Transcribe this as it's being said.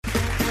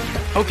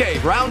Okay,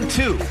 round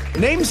two.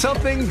 Name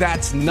something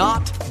that's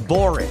not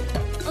boring.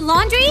 A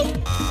laundry?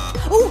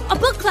 Ooh, a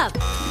book club.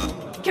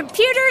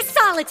 Computer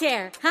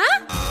solitaire,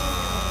 huh?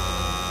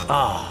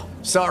 Ah,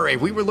 oh, sorry,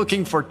 we were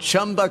looking for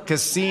Chumba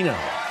Casino.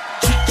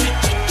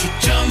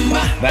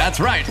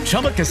 That's right,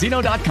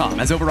 ChumbaCasino.com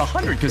has over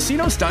 100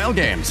 casino-style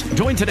games.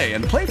 Join today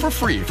and play for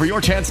free for your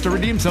chance to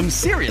redeem some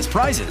serious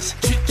prizes.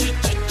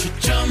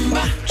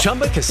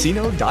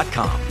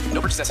 ChumbaCasino.com.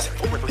 No purchase necessary.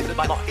 Void where prohibited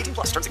by law. 18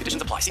 plus. Terms and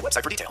conditions apply. See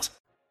website for details.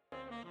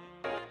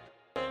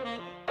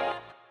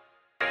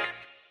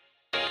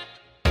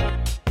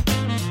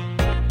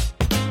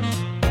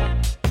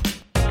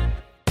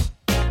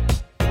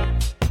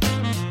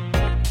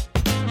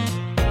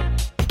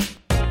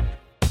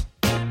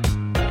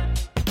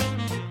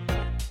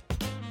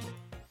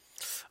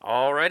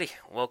 Alrighty,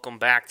 welcome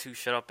back to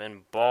Shut Up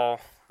and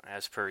Ball.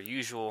 As per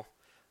usual,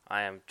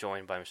 I am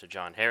joined by Mr.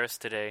 John Harris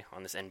today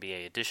on this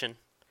NBA edition.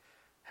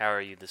 How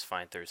are you this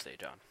fine Thursday,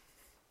 John?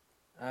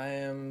 I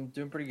am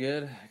doing pretty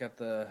good. I got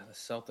the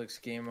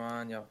Celtics game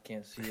on. Y'all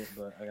can't see it,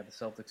 but I got the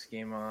Celtics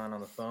game on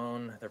the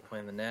phone. They're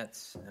playing the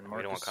Nets, and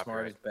Marcus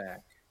Smart is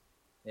back.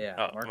 Yeah,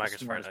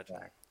 Marcus Smart is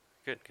back.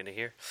 Good to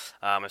hear.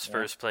 My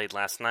Spurs played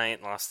last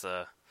night, lost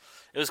the...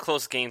 It was a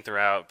close game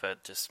throughout,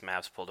 but just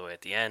Mavs pulled away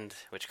at the end,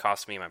 which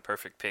cost me my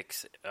perfect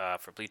picks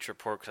for Bleacher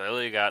Report, because I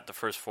literally got the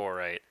first four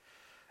right.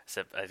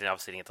 Except I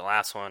obviously didn't get the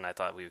last one. I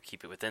thought we would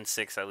keep it within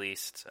 6 at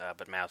least,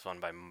 but Mavs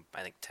won by,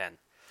 I think, 10.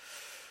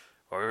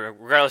 Or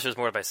regardless, it was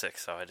more by 6,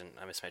 so I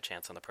missed my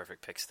chance on the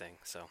perfect picks thing.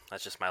 So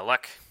that's just my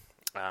luck.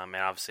 And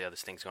obviously other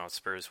things going on with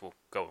Spurs. We'll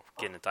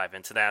dive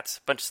into that.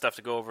 A bunch of stuff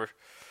to go over.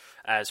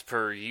 As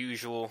per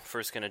usual,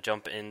 first going to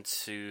jump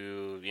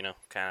into,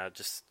 kind of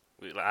just...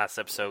 Last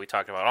episode, we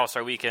talked about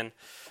All-Star Weekend,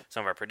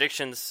 some of our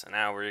predictions, and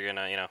now we're going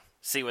to,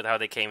 see how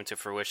they came into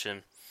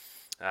fruition.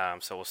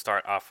 So we'll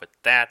start off with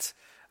that.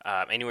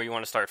 Anywhere you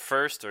want to start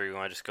first, or you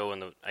want to just go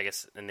in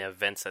the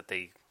events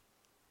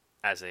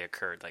as they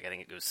occurred? Like, I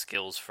think it was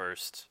skills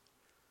first,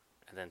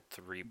 and then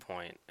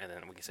 3-point, and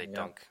then we can say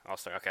dunk. I'll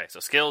start. Okay,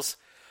 so skills.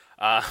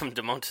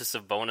 Domantas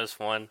Sabonis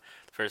won,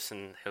 the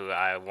person who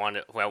I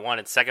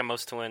wanted second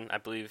most to win, I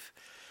believe.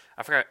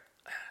 I forgot.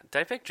 Did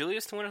I pick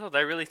Julius to win it? Did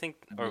I really think?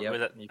 Or was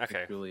that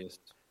okay? Julius.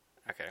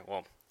 Okay,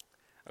 well,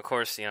 of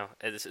course,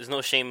 there's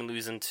no shame in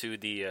losing to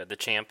the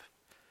champ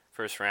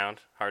first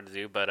round. Hard to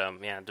do, but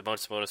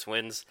Domantas Sabonis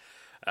wins.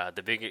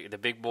 The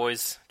big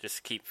boys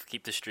just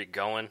keep the streak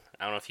going.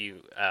 I don't know if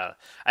you. I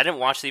didn't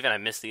watch the event. I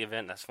missed the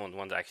event. That's one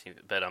that actually.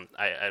 But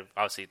I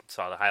obviously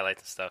saw the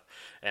highlights and stuff.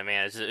 And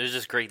man, it was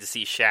just great to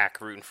see Shaq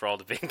rooting for all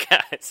the big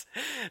guys.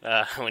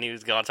 When he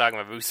was talking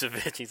about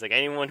Vucevic, he's like,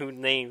 anyone whose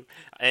name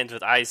ends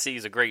with IC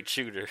is a great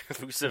shooter.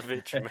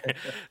 Vucevic,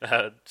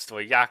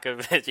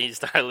 Stojakovic. He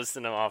started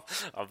listing them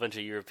off a bunch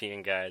of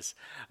European guys.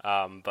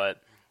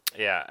 But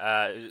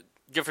yeah,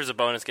 good for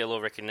Sabonis, get a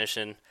little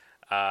recognition.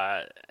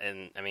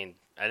 And I mean,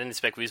 I didn't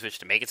expect Vucevic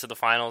to make it to the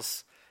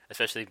finals,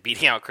 especially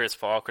beating out Chris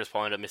Paul. Chris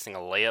Paul ended up missing a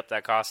layup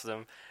that costed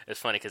him.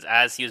 It's funny because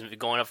as he was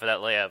going up for that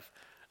layup,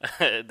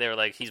 they were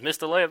like, he's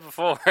missed a layup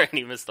before, and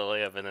he missed the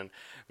layup, and then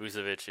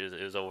Vucevic,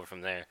 it was over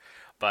from there.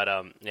 But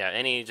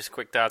any just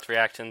quick thoughts,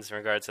 reactions in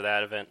regards to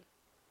that event?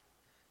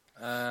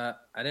 I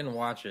didn't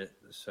watch it,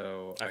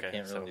 so okay, I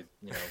can't really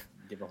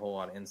give a whole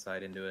lot of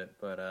insight into it,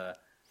 but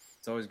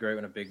it's always great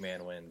when a big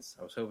man wins.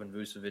 I was hoping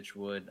Vucevic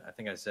would. I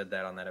think I said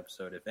that on that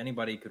episode. If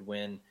anybody could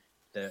win,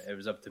 it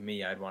was up to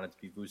me. I'd want it to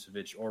be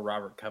Vucevic or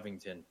Robert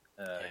Covington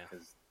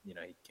because he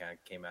kind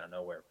of came out of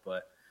nowhere.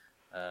 But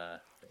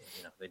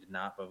they did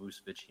not. But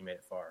Vucevic, he made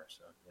it far.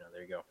 So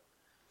there you go.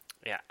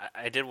 Yeah,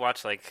 I did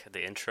watch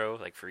the intro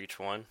for each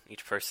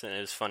person.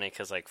 It was funny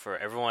because for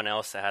everyone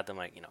else that had them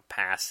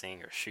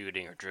passing or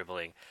shooting or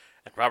dribbling.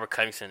 And Robert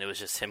Covington, it was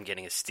just him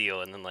getting a steal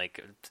and then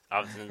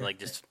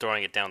just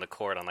throwing it down the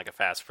court on a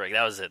fast break.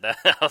 That was it.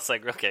 I was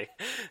like, okay.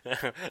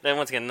 Then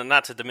once again,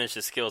 not to diminish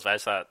his skills, but I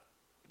just thought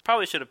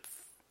probably should have.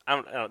 I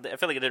don't know. I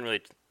feel like it didn't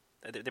really.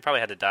 They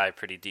probably had to dive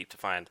pretty deep to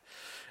find,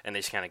 and they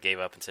just kind of gave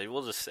up and said,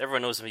 "We'll just."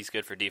 Everyone knows if he's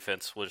good for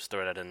defense. We'll just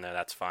throw that in there.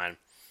 That's fine.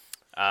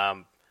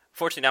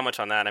 Fortunately, not much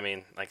on that. I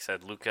mean, like I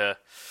said, Luka.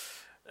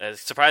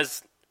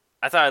 Surprised.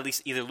 I thought at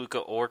least either Luka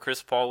or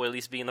Chris Paul would at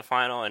least be in the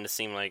final, and it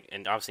seemed like,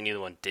 and obviously neither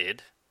one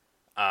did.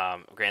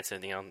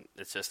 Granted,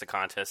 it's just a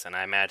contest, and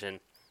I imagine,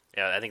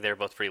 I think they were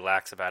both pretty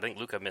lax about it. I think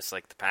Luka missed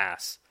the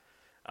pass,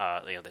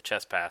 the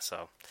chest pass,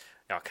 so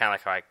kind of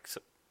like how I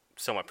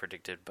somewhat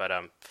predicted. But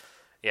in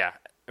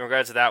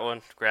regards to that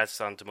one, congrats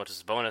on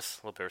Domantas Sabonis,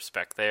 a little bit of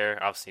respect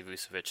there. Obviously,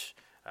 Vucevic,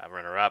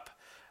 runner up.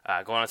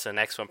 Going on to the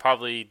next one,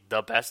 probably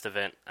the best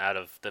event out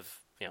of the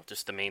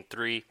just the main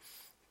three,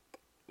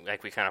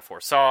 like we kind of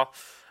foresaw.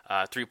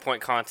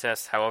 3-point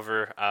contest,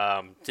 however,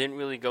 didn't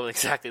really go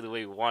exactly the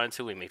way we wanted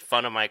to. We made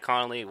fun of Mike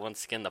Conley.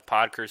 Once again, the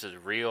pod curse is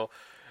real.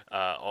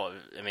 I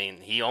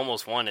mean, he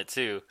almost won it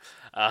too.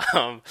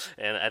 And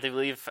I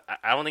believe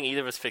I don't think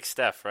either of us picked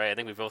Steph, right? I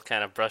think we both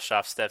kind of brushed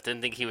off Steph.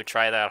 Didn't think he would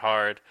try that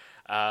hard.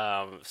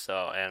 I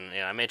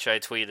made sure I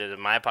tweeted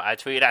I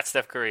tweeted at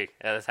Steph Curry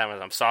at the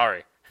time. I'm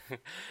sorry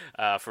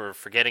for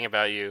forgetting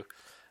about you.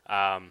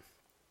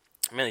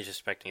 mainly just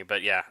respecting you.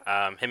 But yeah,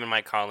 him and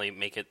Mike Conley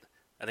make it.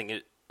 I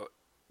think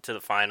to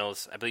the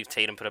finals. I believe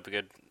Tatum put up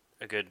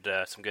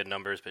some good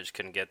numbers, but just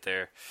couldn't get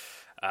there.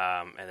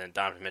 And then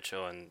Donovan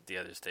Mitchell and the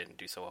others didn't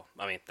do so well.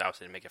 I mean, they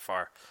obviously didn't make it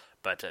far.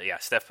 But yeah,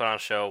 Steph put on a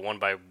show, won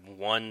by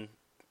 1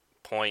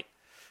 point.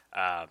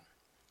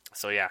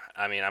 So yeah,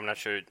 I mean, I'm not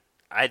sure.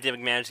 I did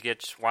manage to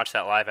watch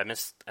that live. I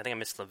think I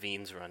missed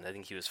Levine's run. I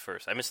think he was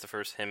first. I missed the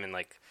first, him and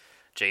like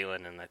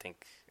Jalen, and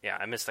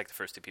I missed like the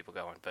first 2 people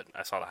going, but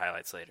I saw the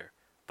highlights later.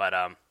 But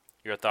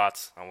your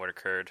thoughts on what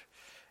occurred,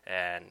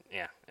 and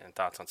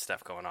thoughts on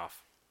Steph going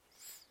off.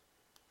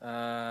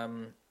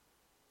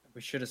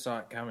 We should have saw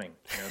it coming.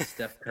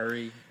 Steph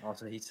Curry,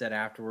 also he said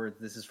afterwards,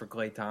 this is for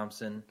Klay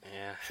Thompson.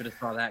 Yeah. Should have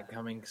saw that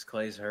coming because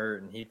Klay's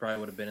hurt, and he probably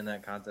would have been in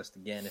that contest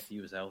again if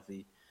he was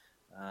healthy.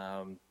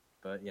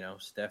 But,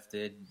 Steph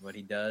did what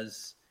he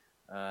does.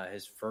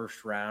 His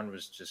first round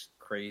was just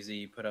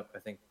crazy. He put up, I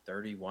think,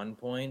 31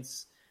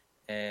 points.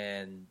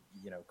 And,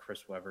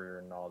 Chris Webber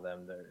and all of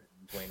them,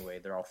 Dwayne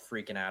Wade, they're all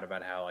freaking out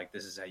about how, like,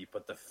 this is how you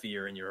put the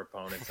fear in your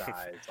opponent's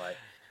eyes. Like,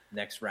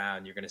 next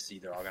round, you're going to see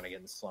they're all going to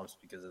get in slumps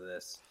because of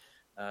this.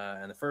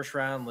 In the first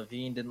round,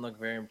 Levine didn't look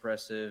very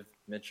impressive.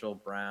 Mitchell,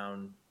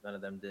 Brown, none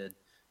of them did.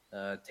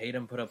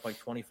 Tatum put up like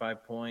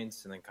 25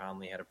 points, and then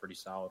Conley had a pretty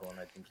solid one.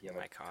 I think he had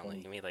like Conley.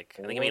 I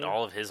think he made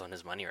all of his on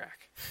his money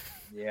rack.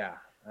 Yeah,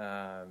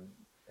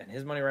 and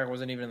his money rack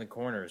wasn't even in the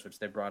corners, which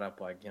they brought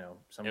up like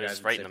some it guys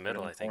was right in the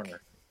middle. I think.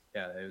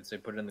 Yeah, they would say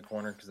put it in the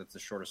corner because that's the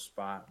shortest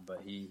spot, but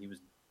he was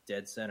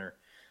dead center,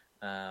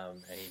 and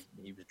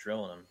he was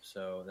drilling them.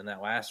 So then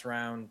that last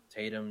round,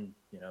 Tatum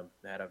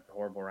had a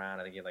horrible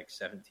round. I think he had like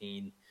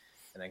 17,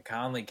 and then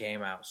Conley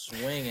came out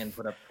swinging,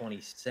 put up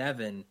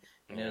 27.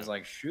 And it was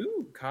like,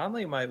 shoot,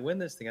 Conley might win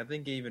this thing. I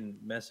think he even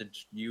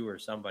messaged you or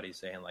somebody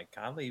saying, like,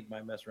 Conley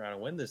might mess around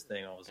and win this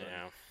thing all of a sudden.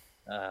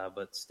 Yeah.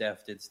 But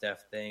Steph did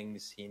Steph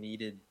things. He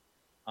needed,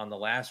 on the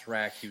last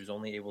rack, he was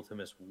only able to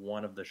miss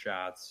one of the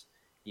shots.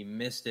 He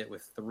missed it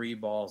with 3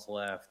 balls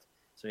left.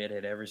 So he had to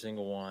hit every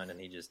single one, and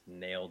he just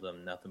nailed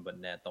them, nothing but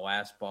net. The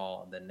last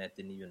ball, the net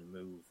didn't even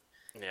move.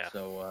 Yeah.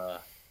 So,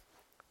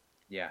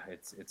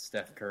 it's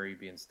Steph Curry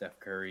being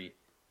Steph Curry.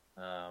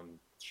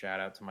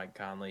 Shout out to Mike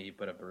Conley. He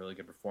put up a really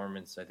good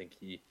performance. I think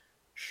he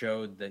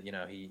showed that,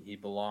 he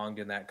belonged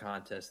in that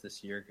contest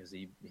this year because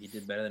he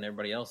did better than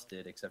everybody else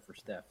did except for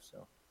Steph.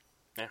 So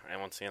yeah,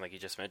 and once again, like you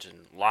just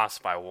mentioned,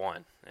 lost by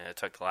 1. And it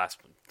took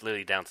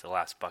literally down to the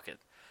last bucket.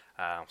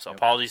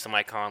 Apologies to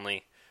Mike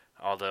Conley.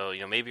 Although,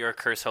 maybe our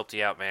curse helped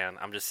you out, man.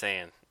 I'm just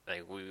saying,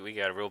 like we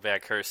got a real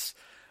bad curse.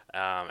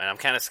 And I'm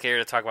kind of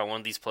scared to talk about one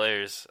of these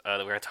players that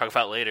we're going to talk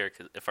about later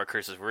if our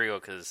curse is real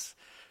because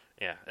 –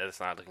 yeah, it's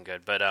not looking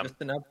good. But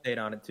just an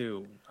update on it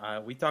too.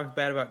 We talked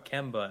bad about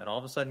Kemba, and all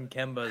of a sudden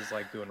Kemba is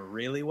like doing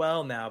really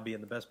well now,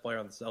 being the best player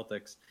on the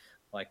Celtics.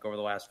 Like over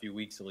the last few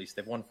weeks, at least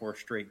they've won 4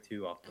 straight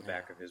too off the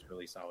back of his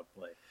really solid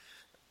play.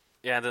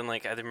 Yeah, and then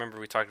like I remember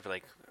we talked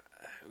about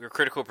we were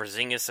critical of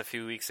Porzingis a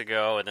few weeks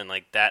ago, and then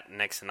like that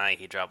next night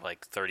he dropped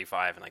like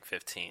 35 and like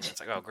 15. It's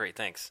like, oh great,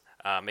 thanks,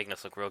 making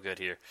us look real good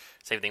here.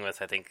 Same thing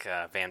with I think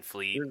Van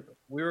Fleet.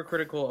 We were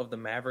critical of the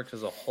Mavericks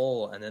as a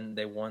whole, and then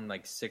they won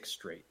like 6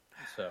 straight.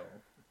 So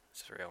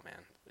it's real, man.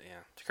 Yeah,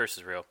 the curse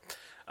is real.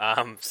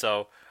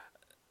 So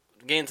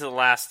getting to the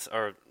last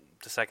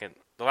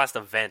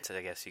event,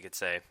 I guess you could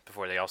say,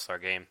 before the All-Star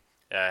game,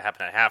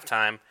 happened at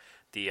halftime.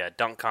 The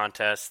dunk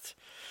contest.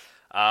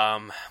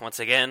 Once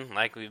again,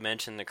 like we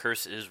mentioned, the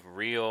curse is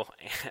real.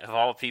 Of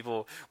all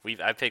people,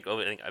 I picked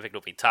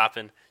Obi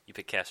Toppin. You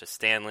picked Cassius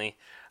Stanley.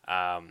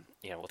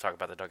 We'll talk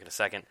about the dunk in a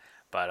second.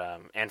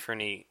 But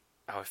Anthony,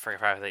 I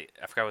forgot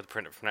what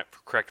the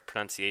correct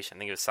pronunciation. I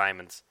think it was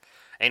Simons.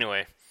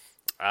 Anyway,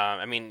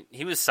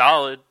 he was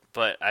solid,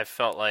 but I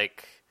felt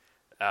like,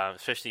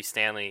 especially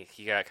Stanley,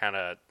 he should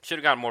have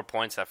gotten more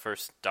points that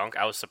first dunk.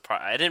 I was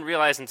surprised. I didn't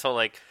realize until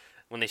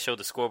when they showed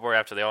the scoreboard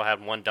after they all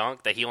had 1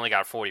 dunk that he only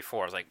got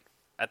 44. I was like,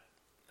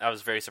 that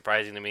was very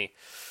surprising to me.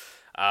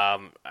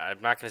 I'm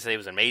not going to say it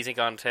was an amazing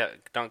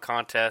dunk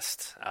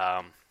contest.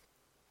 I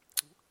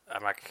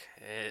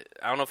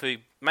don't know if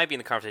he might be in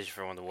the conversation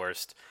for one of the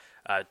worst.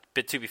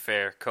 But to be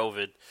fair,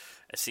 COVID,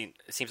 it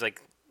seems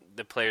like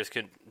the players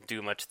couldn't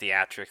do much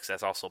theatrics.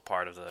 That's also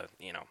part of the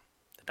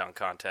dunk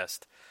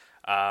contest.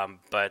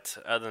 But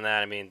other than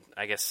that,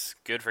 I guess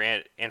good for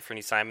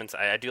Anthony Simons.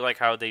 I do like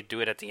how they do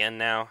it at the end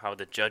now, how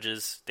the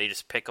judges, they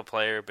just pick a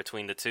player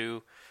between the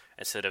two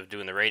instead of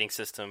doing the rating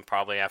system,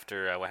 probably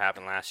after what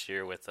happened last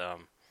year with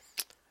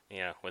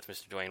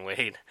Mr. Dwayne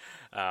Wade.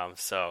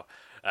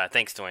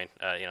 Thanks, Dwayne.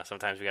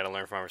 Sometimes we got to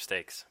learn from our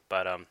mistakes.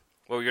 But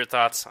what were your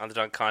thoughts on the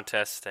dunk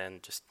contest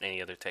and just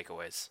any other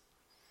takeaways?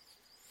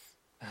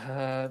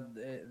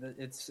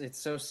 It's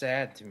so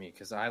sad to me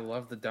because I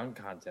love the dunk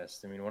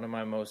contest. One of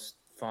my most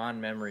fond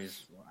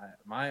memories,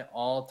 my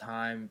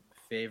all-time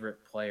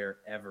favorite player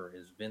ever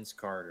is Vince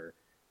Carter,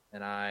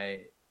 and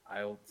I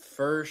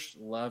first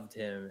loved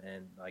him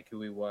and like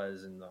who he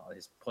was and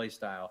his play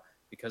style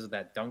because of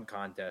that dunk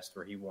contest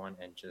where he won,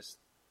 and just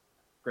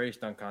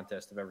greatest dunk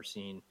contest I've ever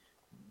seen,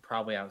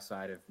 probably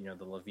outside of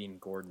the Levine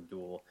Gordon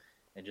duel.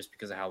 and just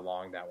because of how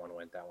long that one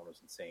went, that one was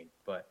insane.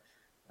 But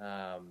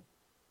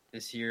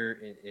this year,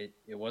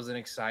 it wasn't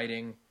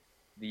exciting.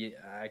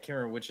 I can't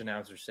remember which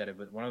announcer said it,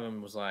 but one of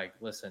them was like,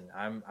 "Listen,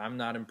 I'm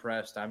not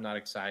impressed. I'm not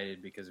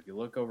excited because if you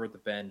look over at the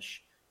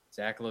bench,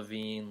 Zach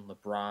LaVine,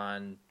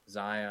 LeBron,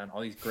 Zion,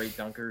 all these great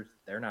dunkers,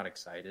 they're not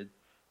excited."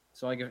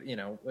 So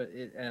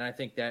and I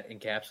think that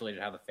encapsulated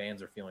how the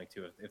fans are feeling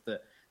too. If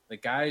the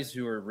guys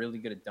who are really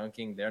good at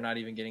dunking, they're not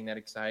even getting that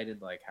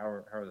excited. Like how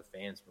are the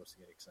fans supposed to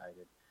get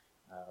excited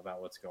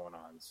about what's going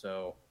on?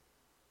 So.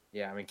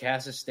 Yeah, I mean,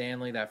 Cassius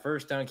Stanley, that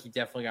first dunk, he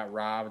definitely got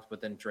robbed,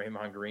 but then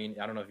Draymond Green,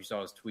 I don't know if you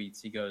saw his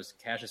tweets, he goes,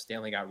 Cassius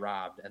Stanley got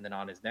robbed, and then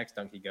on his next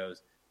dunk, he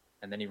goes,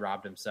 and then he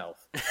robbed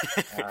himself.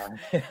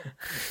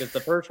 Because the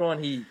first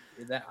one,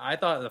 I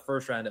thought the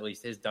first round, at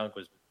least, his dunk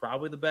was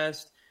probably the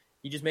best.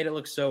 He just made it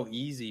look so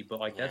easy,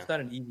 but, that's not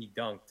an easy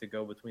dunk to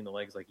go between the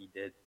legs like he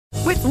did.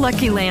 With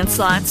Lucky Land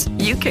Slots,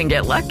 you can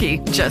get lucky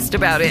just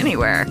about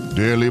anywhere.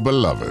 Dearly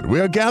beloved, we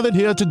are gathered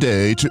here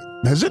today to...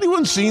 Has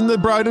anyone seen the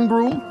bride and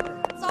groom?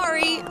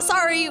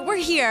 Sorry, we're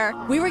here.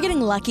 We were getting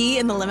lucky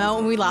in the limo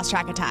and we lost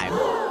track of time.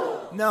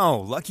 No,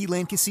 Lucky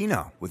Land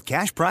Casino, with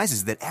cash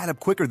prizes that add up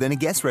quicker than a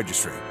guest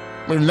registry.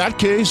 In that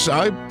case,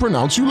 I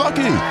pronounce you lucky.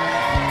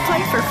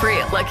 Play for free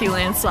at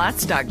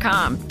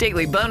LuckyLandSlots.com.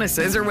 Daily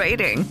bonuses are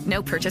waiting.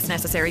 No purchase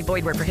necessary.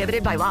 Void where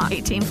prohibited by law.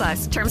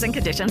 18+. Terms and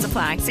conditions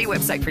apply. See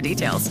website for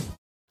details.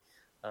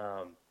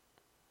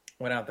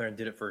 Went out there and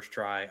did it first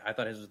try. I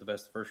thought his was the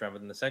best the first round,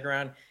 but in the second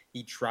round,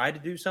 he tried to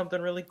do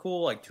something really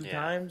cool, like two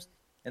times.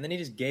 And then he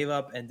just gave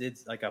up and did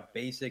like a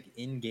basic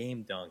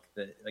in-game dunk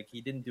that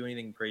he didn't do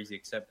anything crazy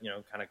except,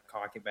 kind of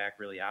cock it back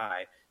really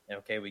high. And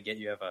okay, we get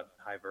you have a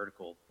high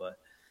vertical, but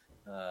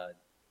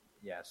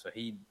so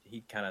he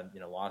kind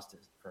of, lost it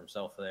for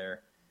himself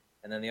there.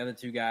 And then the other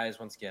two guys,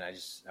 once again,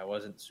 I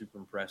wasn't super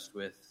impressed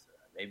with.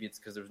 Maybe it's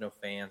because there was no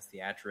fans,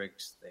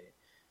 theatrics, the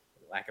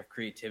lack of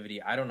creativity.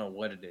 I don't know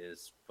what it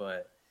is,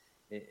 but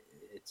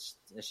it's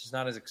just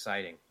not as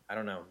exciting. I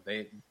don't know.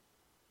 The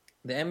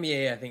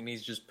NBA, I think,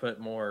 needs to just put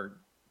more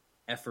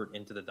effort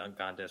into the dunk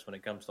contest when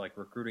it comes to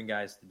recruiting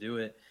guys to do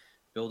it,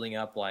 building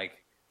up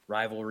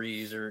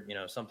rivalries or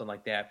something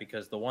like that,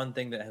 because the one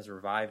thing that has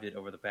revived it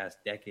over the past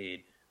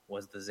decade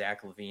was the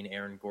Zach LaVine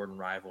Aaron Gordon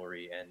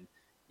rivalry and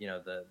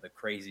the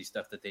crazy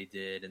stuff that they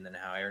did, and then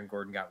how Aaron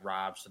Gordon got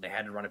robbed, so they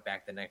had to run it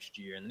back the next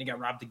year, and then he got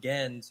robbed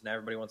again, so now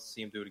everybody wants to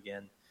see him do it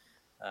again.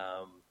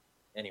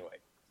 Anyway,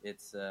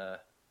 it's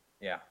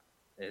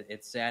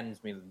it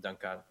saddens me that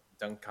the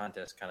dunk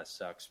contest kind of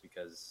sucks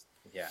because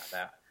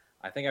that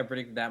I think I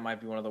predicted that might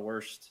be one of the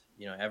worst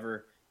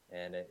ever,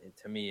 and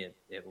to me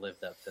it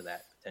lived up to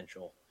that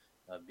potential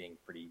of being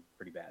pretty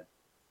bad.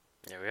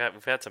 Yeah,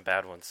 we've had some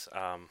bad ones.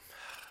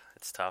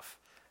 It's tough,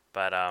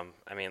 but I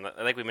mean,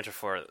 like we mentioned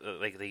before,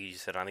 like you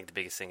said, I think the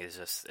biggest thing is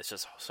it's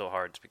just so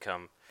hard to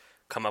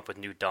come up with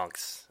new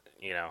dunks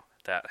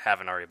that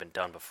haven't already been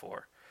done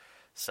before.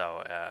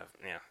 So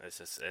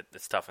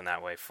it's tough in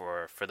that way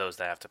for those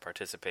that have to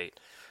participate.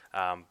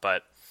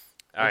 But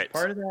all right,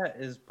 part of that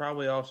is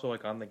probably also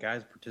on the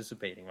guys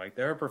participating.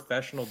 There are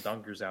professional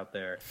dunkers out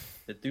there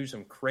that do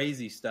some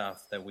crazy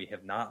stuff that we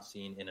have not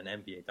seen in an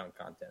NBA dunk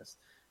contest.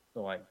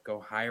 So go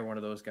hire one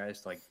of those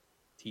guys to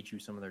teach you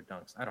some of their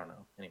dunks. I don't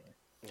know. Anyway.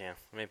 Yeah,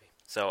 maybe.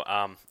 So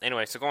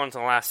anyway, so going to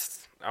the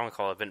last, I don't want to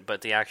call it event,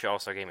 but the actual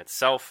All-Star game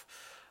itself.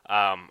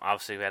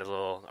 Obviously we had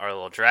our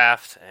little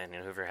draft, and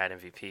whoever had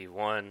MVP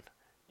won.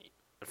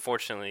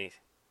 Unfortunately,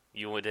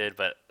 you did,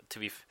 but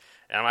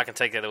and I'm not going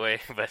to take that away,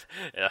 but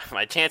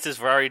my chances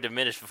were already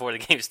diminished before the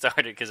game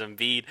started because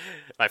Embiid,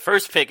 my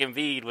first pick,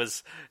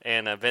 Embiid,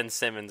 and Ben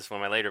Simmons,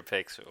 one of my later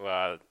picks,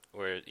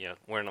 weren't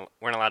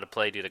allowed to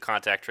play due to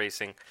contact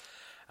tracing.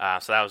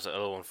 So that was a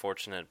little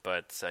unfortunate,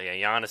 but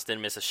Giannis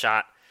didn't miss a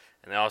shot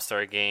in the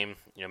All-Star game.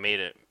 Made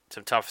it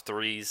some tough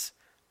threes,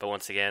 but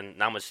once again,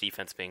 not much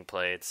defense being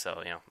played,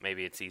 so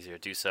maybe it's easier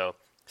to do so.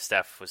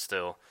 Steph was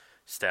still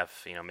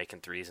Steph,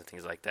 making threes and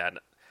things like that,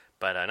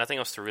 but nothing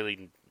else to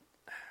really.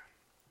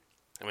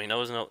 I mean, there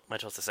wasn't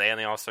much else to say on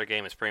the All-Star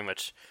game. It's pretty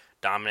much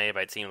dominated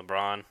by Team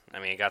LeBron. I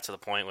mean, it got to the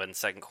point when in the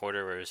second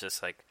quarter where it was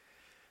just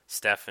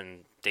Steph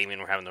and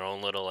Damian were having their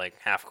own little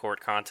half-court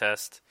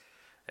contest,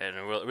 and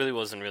it really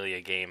wasn't really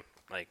a game.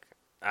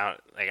 I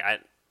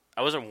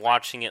wasn't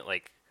watching it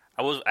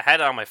I had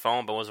it on my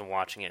phone, but wasn't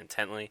watching it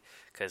intently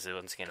because it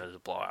was a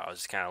blowout. I was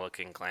just kind of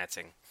looking,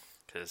 glancing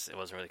because it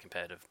wasn't really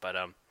competitive. But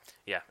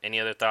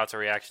any other thoughts or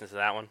reactions to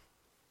that one?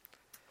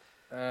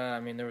 I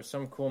mean, there were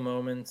some cool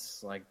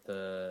moments like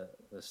the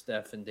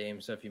Steph and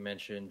Dame stuff you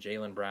mentioned.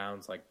 Jaylen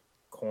Brown's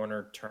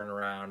corner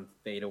turnaround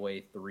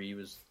fadeaway three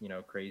was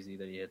crazy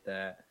that he hit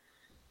that.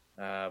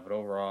 But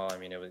overall, I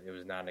mean, it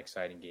was not an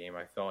exciting game.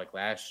 I felt like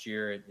last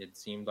year it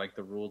seemed like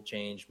the rule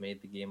change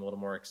made the game a little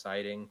more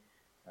exciting.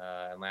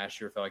 And last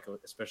year it felt like,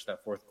 especially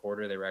that fourth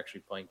quarter, they were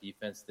actually playing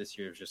defense. This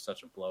year it was just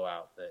such a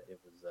blowout that it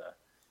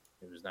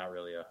was not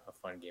really a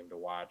fun game to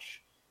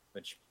watch.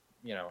 Which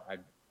I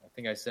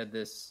think I said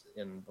this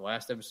in the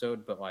last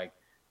episode, but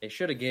they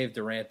should have gave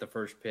Durant the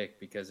first pick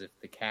because if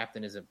the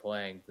captain isn't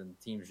playing, then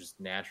the team's just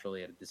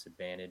naturally at a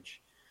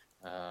disadvantage.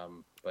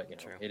 But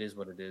True. it is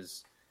what it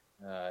is.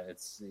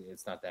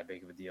 It's not that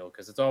big of a deal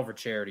because it's all for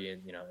charity,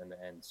 and in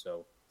the end.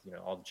 So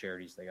all the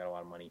charities, they got a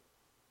lot of money.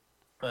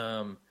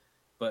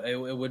 But it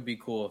would be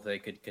cool if they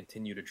could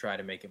continue to try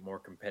to make it more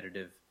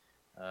competitive.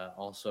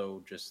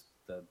 Also, just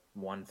the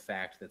one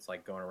fact that's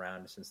like going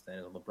around since then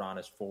is LeBron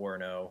is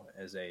 4-0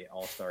 as a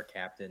All-Star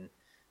captain.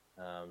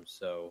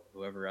 So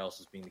whoever else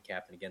is being the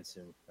captain against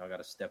him, y'all got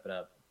to step it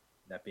up.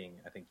 That being,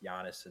 I think,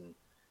 Giannis, and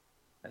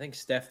I think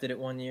Steph did it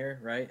one year,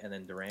 right? And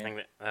then Durant. I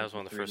think that was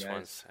one of the first guys.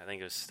 ones. I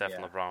think it was Steph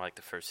and LeBron like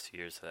the first 2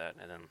 years of that,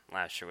 and then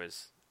last year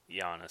was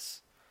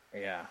Giannis.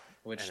 Yeah,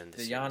 which and then the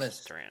this year was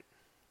Giannis. Durant.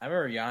 I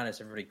remember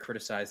Giannis. Everybody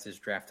criticized his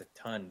draft a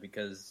ton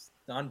because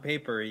on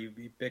paper he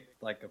picked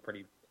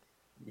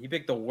he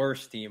picked the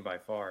worst team by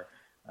far.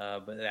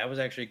 But that was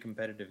actually a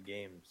competitive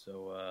game.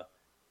 So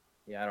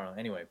I don't know.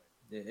 Anyway,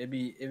 it'd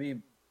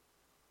be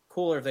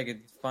cooler if they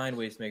could find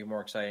ways to make it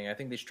more exciting. I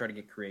think they should try to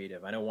get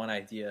creative. I know one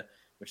idea,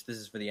 which this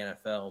is for the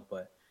NFL,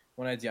 but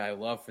one idea I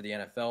love for the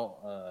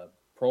NFL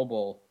Pro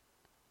Bowl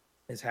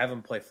is have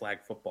them play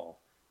flag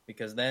football,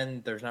 because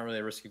then there's not really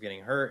a risk of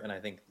getting hurt, and I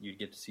think you'd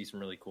get to see some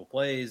really cool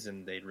plays,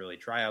 and they'd really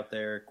try out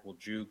there, cool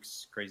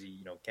jukes,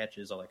 crazy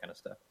catches, all that kind of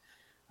stuff.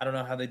 I don't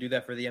know how they do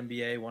that for the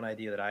NBA. One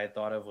idea that I had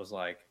thought of was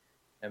like,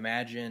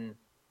 imagine,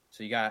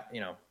 so you got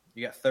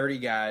 30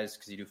 guys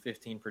because you do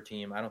 15 per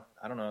team. I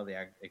don't know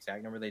the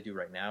exact number they do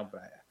right now,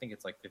 but I think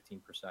it's like 15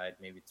 per side.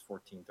 Maybe it's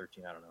 14,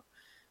 13. I don't know.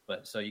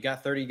 But so you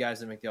got 30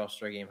 guys that make the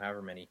All-Star game,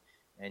 however many,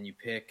 and you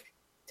pick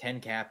 10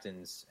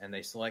 captains, and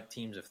they select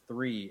teams of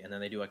 3, and then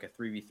they do like a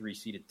 3v3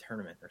 seeded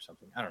tournament or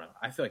something. I don't know.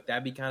 I feel like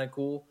that'd be kind of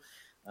cool,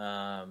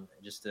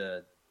 just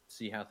to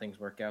see how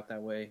things work out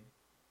that way.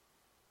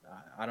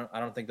 I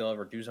don't think they'll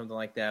ever do something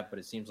like that, but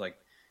it seems like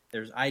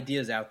there's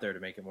ideas out there to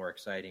make it more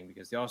exciting,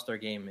 because the All-Star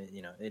game,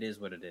 it is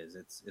what it is.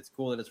 It's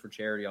cool that it's for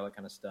charity, all that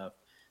kind of stuff,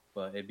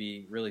 but it'd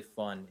be really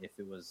fun if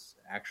it was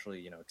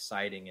actually,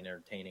 exciting and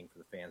entertaining for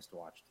the fans to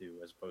watch too,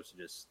 as opposed to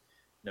just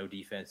no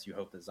defense. You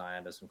hope that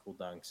Zion does some cool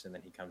dunks, and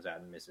then he comes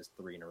out and misses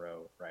 3 in a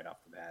row right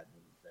off the bat,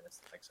 and then it's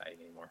not exciting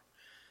anymore.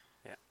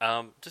 Yeah.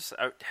 I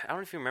don't know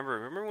if you remember.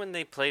 Remember when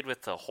they played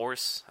with the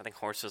horse? I think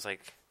horse was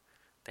like,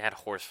 they had a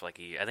horse for like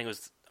a year. I think it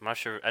was. I'm not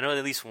sure. I know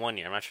at least 1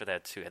 year. I'm not sure they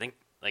had 2. I think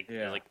like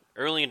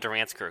early in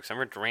Durant's career. 'Cause I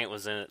remember Durant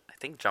was in it. I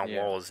think John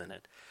Wall was in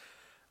it.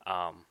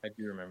 I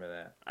do remember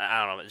that.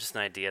 I don't know, just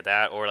an idea of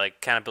that, or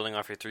like kind of building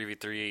off your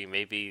 3v3.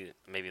 Maybe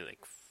like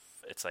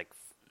it's like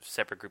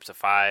separate groups of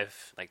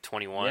 5, like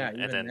 21,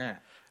 and then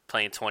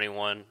playing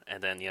 21,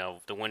 and then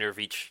the winner of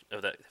each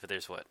of that.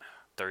 There's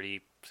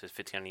 30,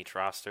 15 on each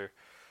roster.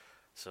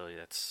 So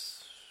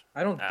that's.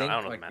 I don't think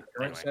the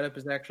current setup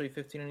is actually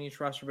 15 on each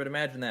roster, but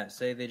imagine that.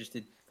 Say they just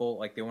did full,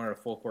 like they wanted a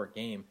full court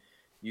game.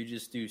 You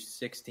just do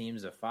 6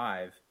 teams of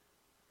 5,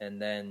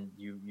 and then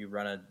you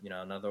run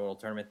another little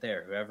tournament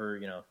there. Whoever,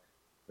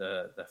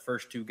 the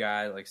first 2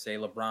 guys, like say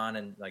LeBron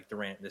and like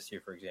Durant this year,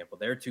 for example,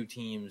 their 2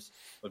 teams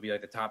would be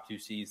like the top 2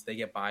 seeds. They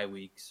get bye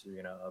weeks,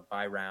 a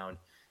bye round,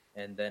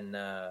 and then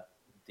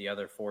the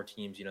other 4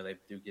 teams, they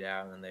do get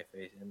out, and then they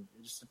face, and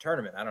just a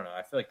tournament. I don't know.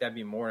 I feel like that'd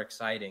be more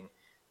exciting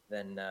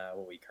than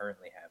what we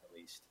currently have, at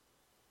least.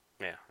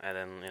 Yeah, and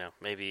then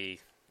maybe,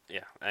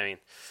 yeah. I mean,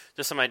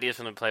 just some ideas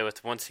for them to play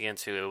with. Once again,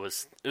 too,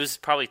 it was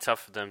probably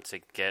tough for them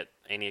to get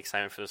any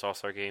excitement for this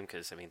All-Star game,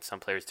 because some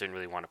players didn't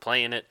really want to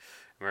play in it.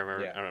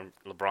 Remember,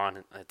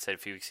 LeBron had said a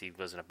few weeks he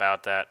wasn't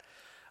about that,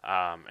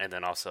 and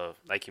then also,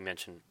 like you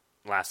mentioned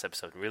last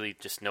episode, really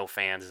just no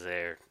fans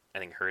there. I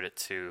think hurt it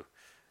too,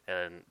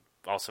 and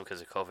also because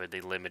of COVID,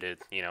 they limited.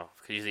 Because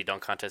usually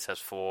dunk contest has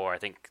 4. I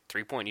think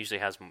 3-point usually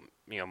has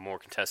more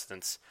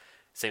contestants.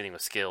 Same thing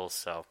with skills.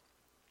 So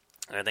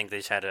I think they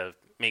just had to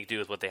make do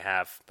with what they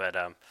have. But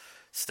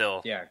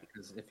still, yeah.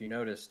 Because if you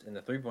noticed in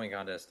the 3-point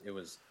contest, it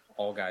was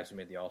all guys who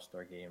made the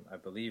All-Star game. I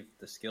believe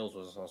the skills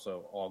was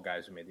also all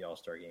guys who made the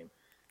All-Star game.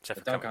 Except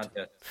the for dunk Covington.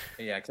 contest,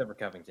 yeah, except for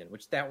Covington.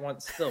 Which that one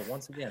still,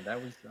 once again,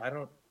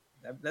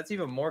 that's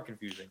even more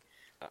confusing.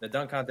 The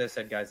dunk contest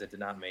had guys that did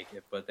not make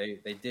it, but they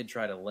did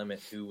try to limit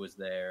who was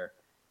there,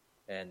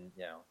 and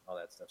all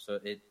that stuff. So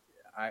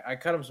I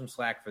cut them some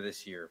slack for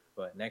this year,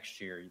 but next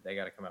year they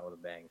got to come out with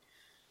a bang.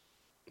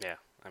 Yeah,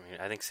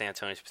 I think San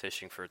Antonio's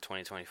petitioning for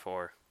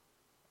 2024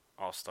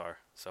 All-Star,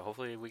 so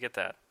hopefully we get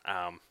that,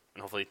 and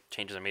hopefully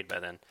changes are made by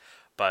then.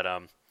 But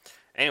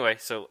anyway,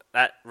 so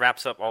that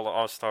wraps up all the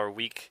All-Star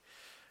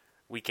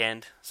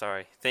weekend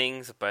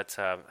things. But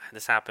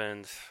this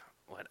happened,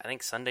 I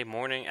think Sunday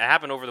morning. It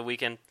happened over the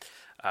weekend.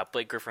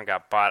 Blake Griffin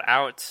got bought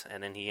out,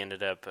 and then he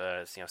ended up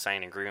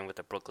signing an agreement with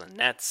the Brooklyn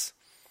Nets.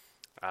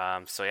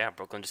 So yeah,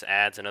 Brooklyn just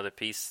adds another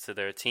piece to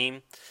their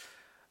team.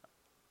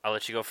 I'll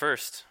let you go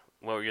first.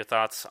 What were your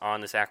thoughts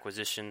on this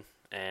acquisition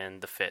and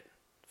the fit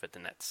the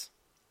Nets?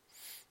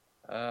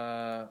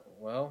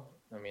 Well,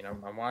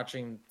 I'm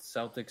watching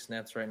Celtics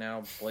Nets right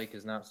now. Blake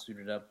is not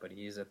suited up, but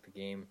he is at the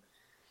game.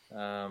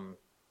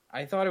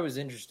 I thought it was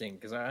interesting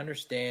because I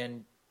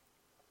understand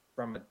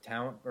from a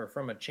talent or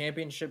from a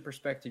championship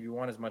perspective, you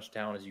want as much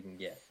talent as you can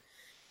get.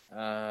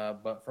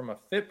 But from a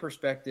fit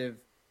perspective,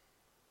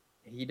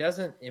 he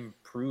doesn't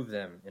improve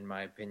them, in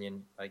my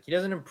opinion. Like, he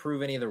doesn't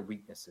improve any of their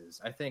weaknesses.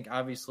 I think,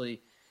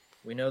 obviously,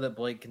 we know that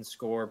Blake can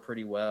score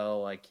pretty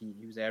well. Like,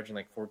 he was averaging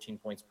like 14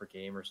 points per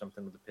game or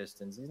something with the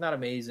Pistons. He's not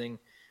amazing,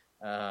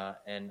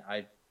 and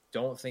I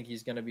don't think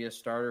he's going to be a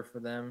starter for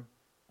them.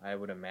 I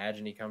would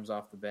imagine he comes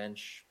off the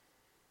bench.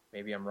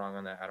 Maybe I'm wrong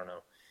on that. I don't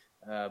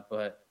know.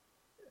 But,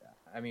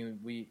 I mean,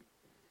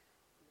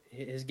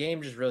 his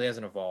game just really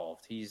hasn't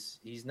evolved. He's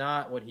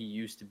not what he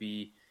used to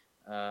be.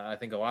 I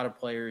think a lot of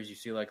players, you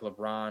see, like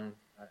LeBron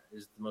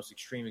is the most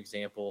extreme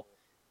example.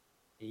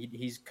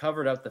 He's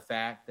covered up the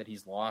fact that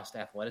he's lost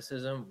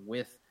athleticism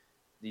with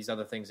these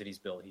other things that he's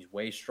built. He's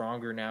way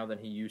stronger now than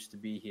he used to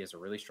be. He has a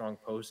really strong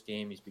post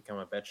game. He's become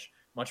a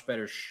much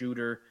better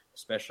shooter,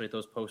 especially at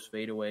those post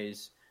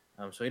fadeaways.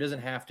 So he doesn't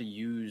have to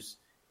use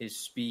his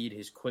speed,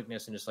 his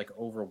quickness, and just like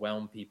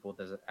overwhelm people with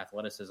his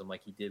athleticism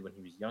like he did when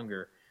he was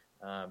younger,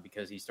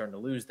 because he's starting to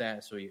lose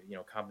that. So he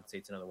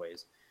compensates in other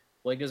ways.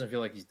 Blake doesn't feel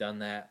like he's done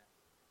that.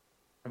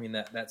 I mean,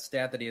 that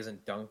stat that he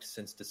hasn't dunked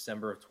since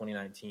December of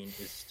 2019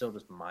 is still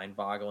just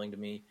mind-boggling to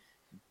me,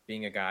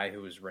 being a guy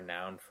who was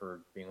renowned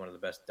for being one of the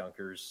best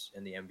dunkers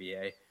in the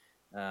NBA.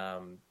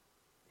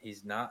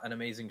 He's not an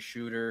amazing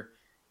shooter.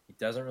 He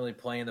doesn't really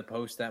play in the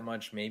post that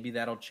much. Maybe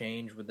that'll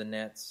change with the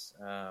Nets,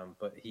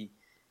 but he's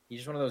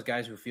just one of those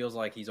guys who feels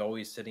like he's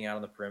always sitting out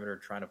on the perimeter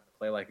trying to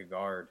play like a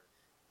guard.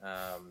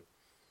 I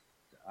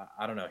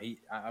don't know.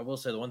 I will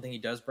say the one thing he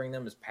does bring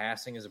them is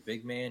passing as a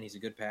big man. He's a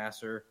good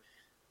passer.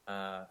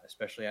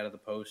 Especially out of the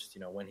post,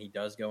 when he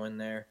does go in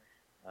there.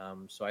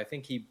 So I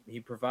think he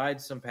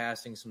provides some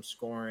passing, some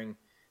scoring,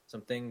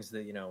 some things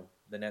that,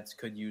 the Nets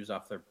could use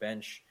off their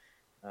bench.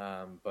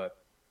 But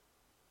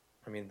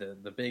I mean,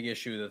 the big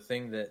issue, the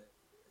thing that,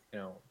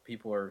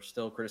 people are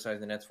still criticizing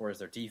the Nets for is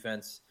their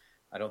defense.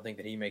 I don't think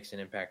that he makes an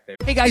impact there.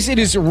 Hey, guys, it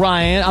is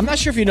Ryan. I'm not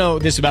sure if you know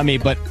this about me,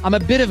 but I'm a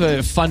bit of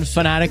a fun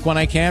fanatic when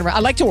I can. I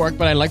like to work,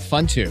 but I like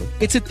fun, too.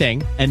 It's a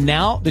thing. And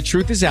now the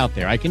truth is out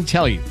there. I can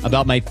tell you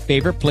about my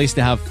favorite place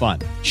to have fun,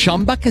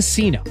 Chumba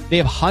Casino. They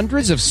have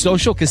hundreds of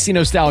social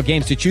casino-style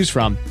games to choose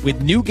from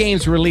with new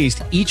games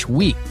released each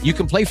week. You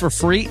can play for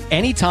free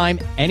anytime,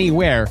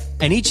 anywhere,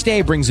 and each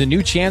day brings a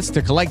new chance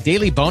to collect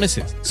daily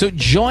bonuses. So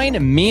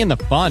join me in the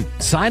fun.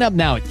 Sign up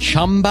now at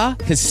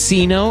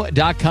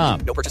ChumbaCasino.com.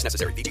 No purchase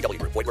necessary. VGW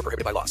Group. Void where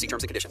prohibited by law. See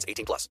terms and conditions.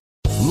 18+.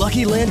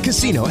 Lucky Land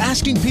Casino,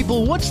 asking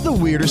people, what's the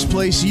weirdest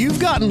place you've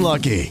gotten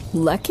lucky?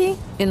 Lucky?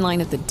 In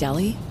line at the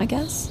deli, I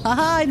guess?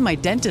 Aha, in my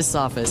dentist's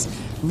office.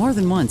 More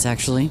than once,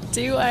 actually.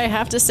 Do I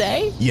have to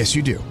say? Yes,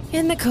 you do.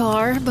 In the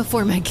car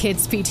before my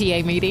kids'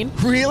 PTA meeting.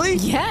 Really?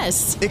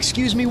 Yes.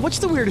 Excuse me, what's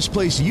the weirdest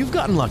place you've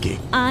gotten lucky?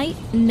 I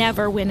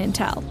never win and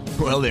tell.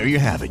 Well, there you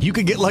have it. You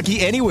can get lucky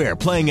anywhere,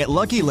 playing at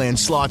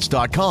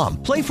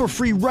LuckyLandSlots.com. Play for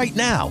free right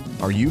now.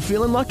 Are you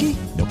feeling lucky?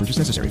 No purchase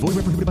necessary. Void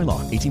where prohibited by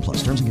law.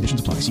 18+. Terms and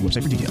conditions apply. See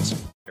website for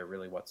details.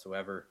 Really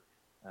whatsoever.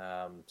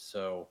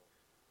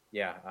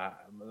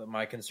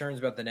 My concerns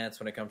about the Nets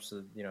when it comes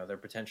to their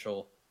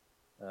potential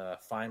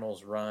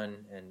finals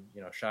run and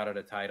shot at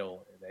a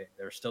title,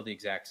 they're still the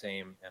exact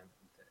same, and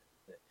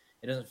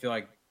it doesn't feel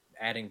like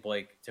adding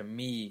Blake to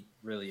me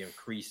really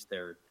increased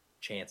their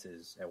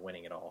chances at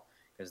winning it all,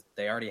 because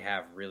they already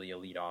have really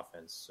elite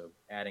offense. So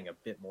adding a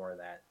bit more of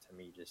that to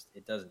me,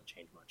 it doesn't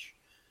change much.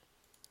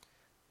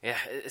 Yeah,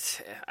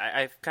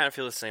 I kind of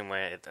feel the same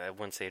way. I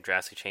wouldn't say it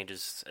drastically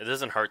changes. It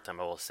doesn't hurt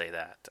them, I will say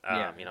that.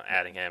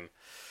 Adding him.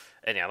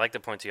 And yeah, I like the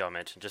points you all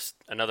mentioned. Just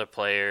another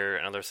player,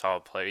 another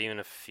solid player, even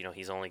if,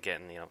 he's only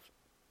getting,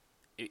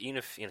 even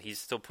if he's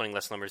still putting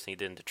less numbers than he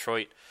did in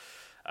Detroit.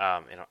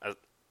 I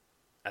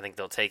think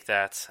they'll take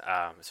that,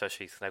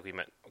 especially like we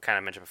kind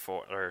of mentioned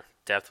before, or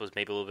depth was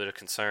maybe a little bit of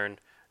concern.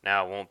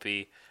 Now it won't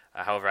be.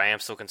 However, I am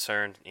still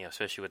concerned,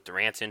 especially with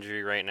Durant's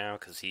injury right now,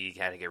 because he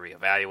had to get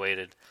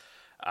reevaluated.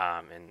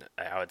 And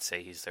I would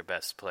say he's their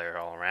best player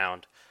all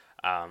around.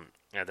 And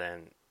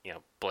then,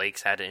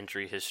 Blake's had an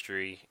injury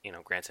history.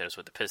 Granted, it was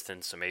with the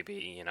Pistons, so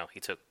maybe, he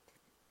took,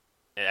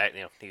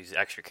 he was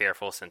extra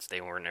careful since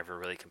they weren't ever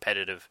really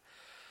competitive.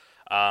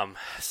 I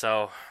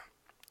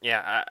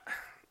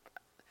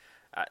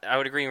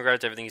would agree in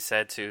regards to everything you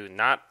said, too.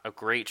 Not a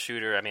great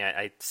shooter. I mean,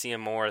 I see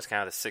him more as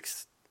kind of the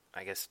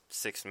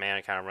sixth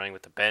man kind of running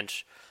with the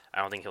bench.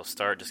 I don't think he'll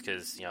start just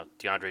because,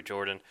 DeAndre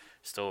Jordan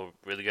is still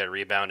really good at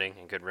rebounding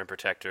and good rim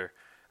protector.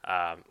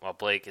 While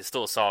Blake is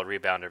still a solid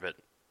rebounder, but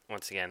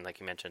once again, like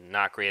you mentioned,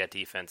 not great at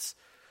defense.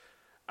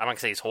 I'm not going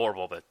to say he's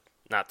horrible, but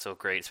not so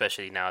great,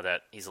 especially now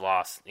that he's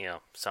lost,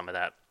 some of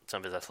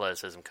his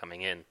athleticism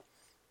coming in.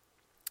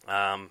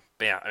 But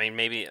yeah, I mean,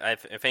 maybe,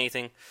 if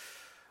anything,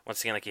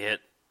 once again, like you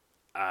hit,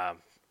 I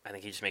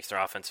think he just makes their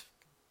offense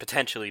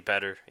potentially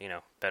better,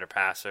 better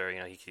passer.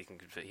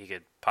 He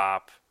could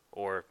pop,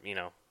 or,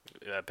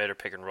 a better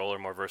pick and roller,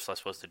 more versatile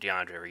as opposed to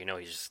DeAndre, where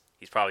he's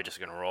probably just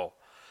going to roll.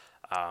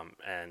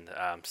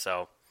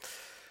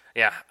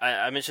 Yeah,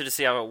 I'm interested to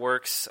see how it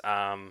works.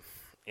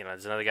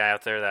 There's another guy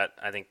out there that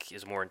I think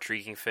is a more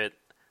intriguing fit,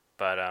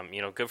 but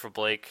good for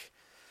Blake.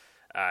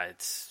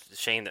 It's a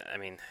shame that,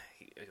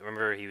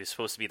 remember he was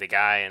supposed to be the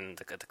guy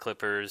at the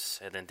Clippers,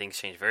 and then things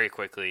changed very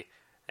quickly,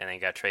 and then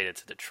got traded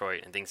to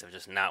Detroit, and things have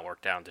just not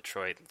worked out in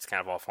Detroit. It's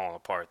kind of all falling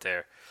apart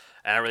there.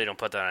 And I really don't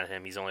put that on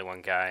him. He's only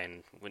one guy,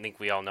 and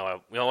we all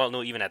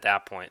know even at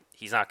that point,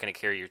 he's not going to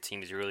carry your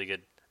team. He's really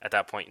good at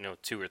that point,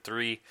 2 or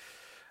 3.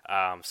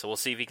 So we'll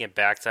see if he can get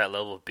back to that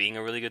level of being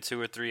a really good 2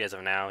 or 3. As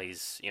of now,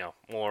 he's,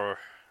 more,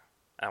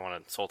 I don't want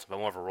to insult him, but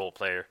more of a role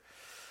player,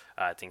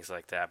 things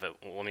like that. But,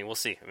 we'll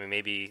see.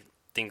 Maybe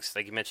things,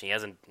 like you mentioned,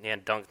 he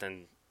hadn't dunked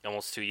in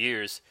almost 2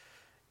 years.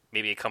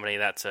 Maybe accompany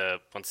that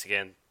to, once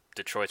again,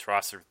 Detroit's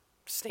roster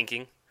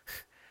stinking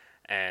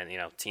and,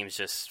 teams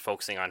just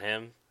focusing on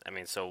him.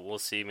 So we'll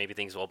see. Maybe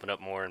things will open up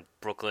more in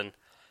Brooklyn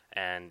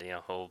and,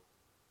 he'll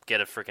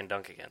get a freaking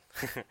dunk again,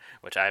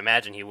 which I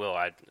imagine he will.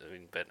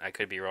 But I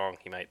could be wrong.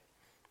 He might,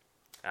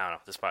 I don't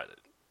know, despite,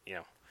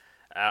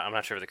 I'm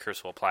not sure if the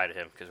curse will apply to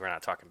him because we're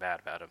not talking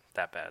bad about him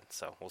that bad.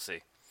 So we'll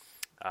see.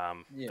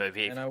 But if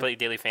he play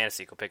daily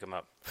fantasy, go pick him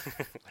up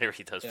whenever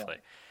he does play.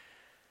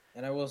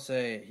 And I will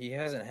say he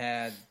hasn't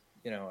had,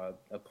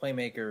 a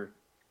playmaker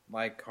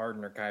like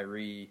Harden or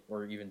Kyrie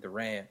or even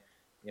Durant,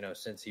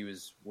 since he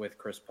was with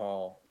Chris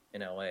Paul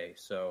in LA.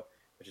 So,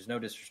 which is no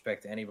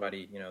disrespect to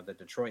anybody, that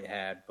Detroit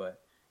had,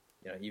 but,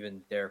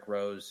 even Derrick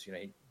Rose,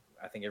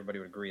 I think everybody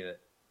would agree that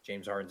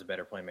James Harden's a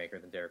better playmaker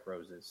than Derrick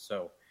Rose is.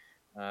 So,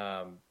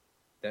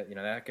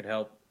 that could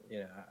help.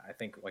 I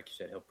think, like you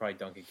said, he'll probably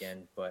dunk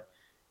again, but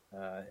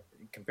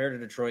compared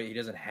to Detroit, he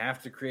doesn't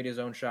have to create his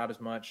own shot as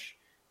much.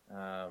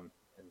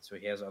 And so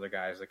he has other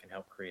guys that can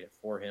help create it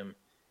for him.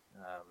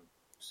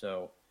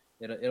 So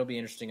it'll be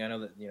interesting. I know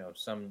that,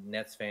 some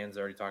Nets fans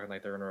are already talking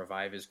like they're going to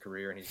revive his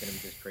career and he's going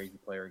to be this crazy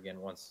player again.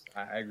 Once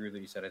I agree with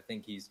what you said. I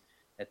think he's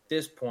at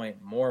this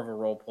point more of a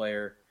role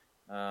player,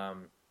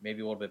 maybe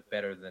a little bit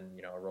better than,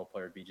 a role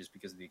player would be just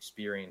because of the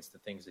experience, the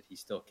things that he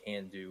still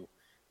can do,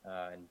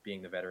 and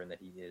being the veteran that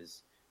he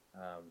is.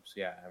 I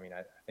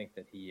think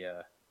that he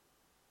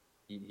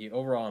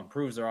overall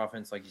improves their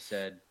offense, like you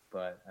said,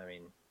 but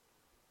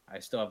I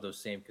still have those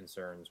same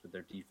concerns with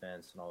their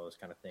defense and all those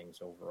kind of things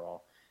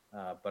overall.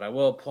 But I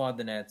will applaud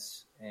the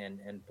Nets and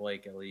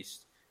Blake at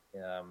least.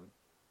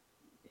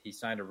 He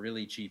signed a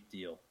really cheap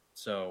deal.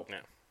 So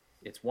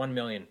it's $1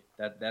 million.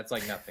 That's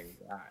like nothing.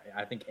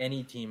 I think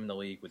any team in the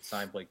league would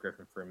sign Blake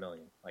Griffin for $1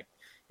 million. Like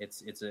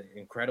it's an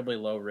incredibly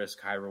low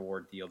risk, high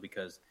reward deal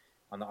because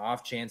on the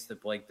off chance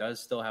that Blake does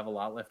still have a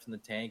lot left in the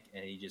tank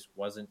and he just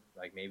wasn't,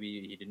 like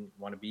maybe he didn't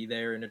want to be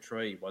there in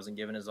Detroit, he wasn't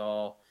giving his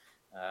all,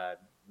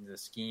 the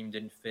scheme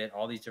didn't fit,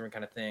 all these different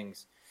kind of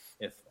things.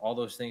 If all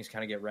those things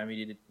kind of get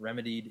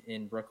remedied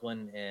in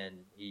Brooklyn and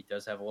he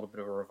does have a little bit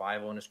of a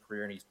revival in his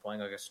career and he's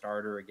playing like a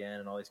starter again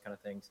and all these kind of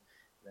things,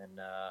 then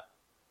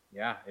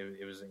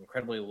it was an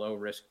incredibly low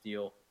risk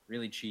deal,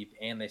 really cheap,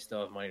 and they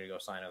still have money to go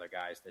sign other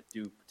guys that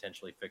do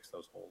potentially fix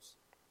those holes.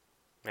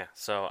 Yeah.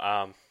 So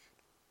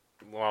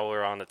while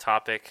we're on the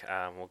topic,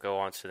 we'll go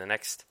on to the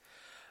next.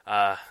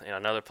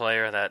 Another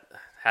player that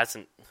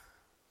hasn't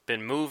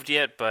been moved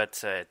yet,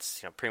 but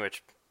it's pretty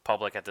much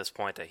public at this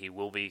point that he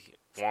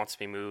wants to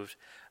be moved.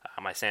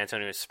 My San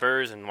Antonio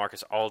Spurs and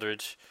Marcus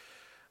Aldridge.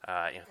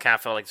 Kind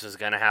of felt like this was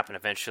going to happen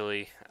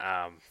eventually,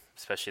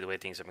 especially the way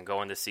things have been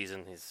going this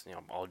season.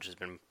 Aldridge has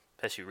been,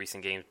 especially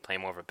recent games,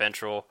 playing more of a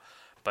bench role.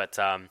 But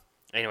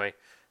anyway,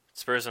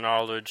 Spurs and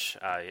Aldridge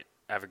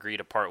have agreed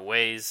to part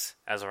ways.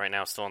 As of right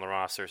now, still on the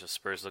roster, so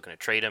Spurs looking to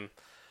trade him.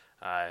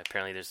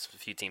 Apparently, there's a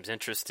few teams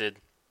interested.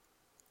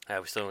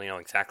 We still don't know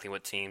exactly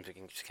what teams. We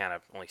can just kind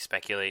of only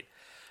speculate.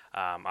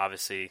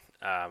 Obviously,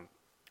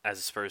 as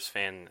a Spurs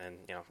fan, and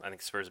I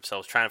think Spurs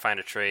themselves trying to find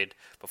a trade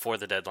before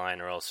the deadline,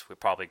 or else we're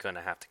probably going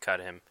to have to cut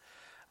him.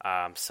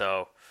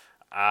 So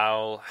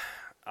I'll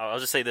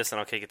just say this, and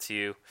I'll kick it to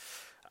you.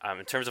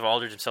 In terms of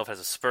Aldridge himself as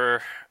a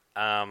Spur,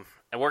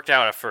 it worked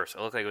out at first.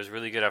 It looked like it was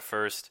really good at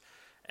first,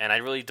 and I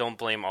really don't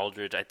blame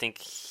Aldridge. I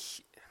think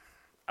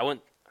I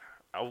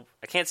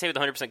can't say with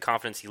 100%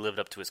 confidence he lived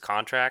up to his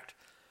contract.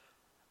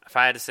 If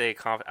I had to say,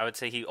 I would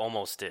say he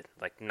almost did,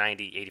 like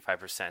 90,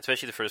 85%,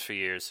 especially the first few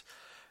years,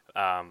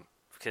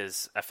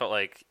 because I felt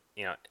like,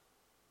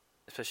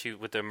 especially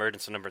with the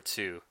emergence of number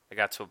 2, it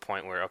got to a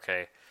point where,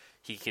 okay,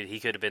 he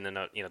could have been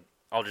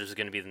Aldridge was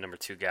going to be the number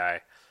 2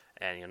 guy,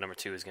 and number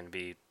 2 is going to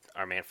be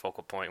our main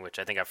focal point, which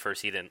I think at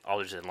first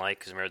Aldridge didn't like,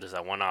 because remember there's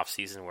that one off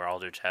season where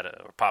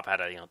Pop had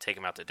to take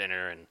him out to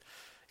dinner, and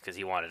because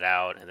he wanted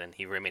out, and then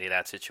he remedied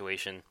that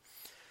situation.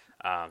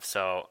 And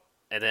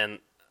then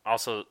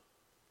also,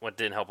 what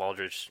didn't help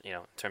Aldridge, in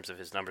terms of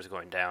his numbers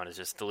going down, is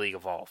just the league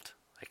evolved.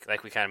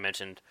 Like we kind of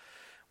mentioned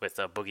with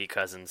Boogie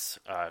Cousins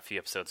a few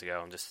episodes ago,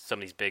 and just some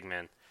of these big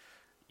men,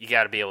 you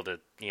got to be able to,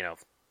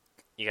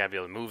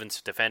 move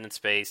and defend in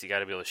space. You got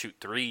to be able to shoot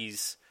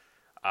threes,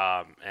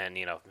 and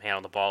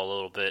handle the ball a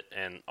little bit.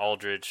 And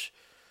Aldridge,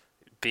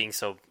 being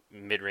so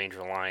mid-range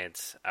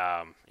reliant,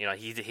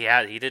 he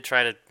did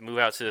try to move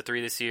out to the 3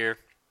 this year.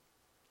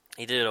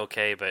 He did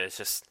okay, but it's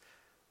just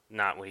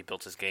not what he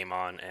built his game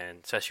on, and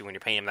especially when you're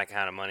paying him that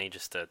kind of money, it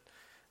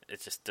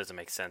just doesn't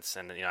make sense.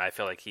 And I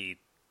feel like he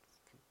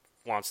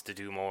wants to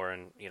do more,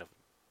 and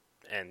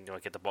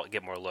get the ball,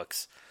 get more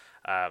looks.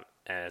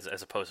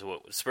 as opposed to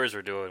what Spurs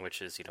were doing,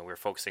 which is, we're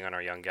focusing on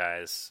our young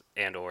guys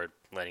and or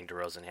letting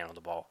DeRozan handle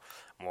the ball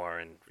more,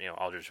 and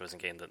Aldridge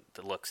wasn't getting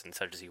the looks and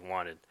such as he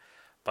wanted.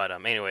 But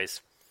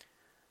anyways,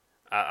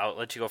 I'll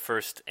let you go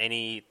first.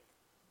 Any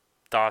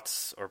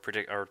thoughts or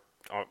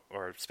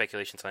or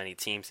speculations on any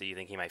teams that you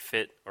think he might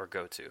fit or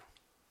go to?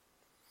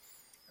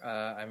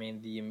 I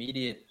mean, the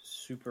immediate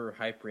super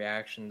hype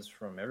reactions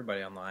from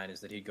everybody online is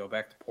that he'd go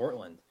back to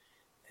Portland.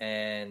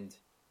 And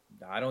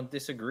I don't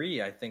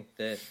disagree. I think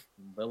that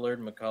Lillard,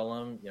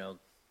 McCollum,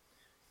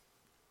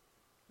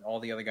 all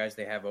the other guys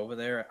they have over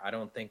there, I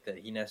don't think that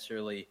he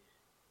necessarily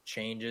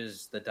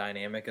changes the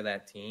dynamic of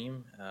that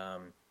team.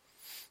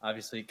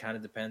 Obviously, it kind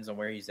of depends on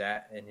where he's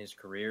at in his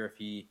career. If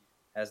he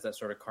has that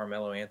sort of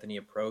Carmelo Anthony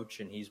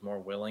approach and he's more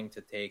willing to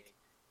take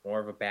more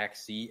of a back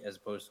seat as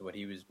opposed to what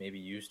he was maybe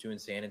used to in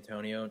San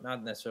Antonio.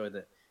 Not necessarily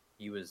that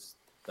he was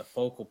the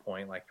focal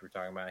point like you were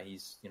talking about.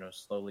 He's,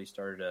 slowly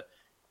started to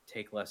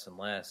take less and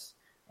less.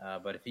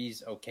 But if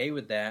he's okay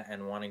with that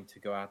and wanting to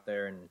go out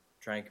there and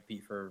try and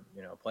compete for,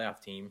 a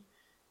playoff team,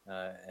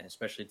 and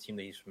especially a team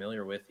that he's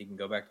familiar with, he can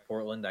go back to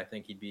Portland. I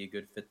think he'd be a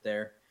good fit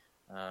there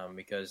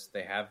because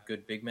they have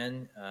good big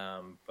men,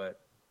 but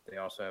they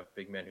also have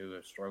big men who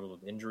have struggled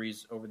with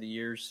injuries over the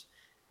years.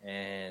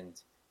 And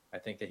I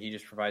think that he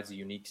just provides a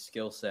unique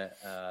skill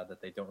set that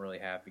they don't really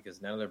have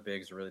because none of their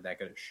bigs are really that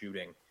good at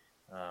shooting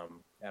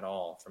at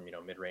all from,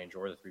 mid-range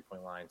or the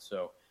three-point line.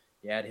 So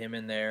you add him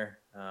in there.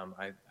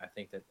 I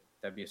think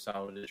that'd be a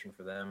solid addition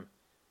for them.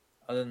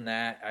 Other than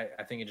that,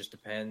 I think it just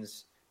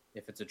depends.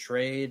 If it's a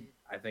trade,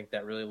 I think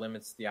that really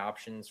limits the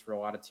options for a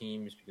lot of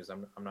teams because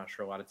I'm not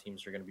sure a lot of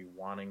teams are going to be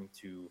wanting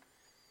to,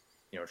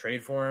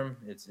 trade for him.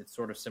 It's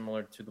sort of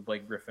similar to the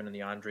Blake Griffin and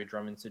the Andre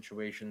Drummond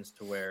situations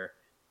to where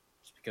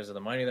just because of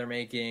the money they're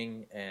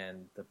making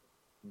and the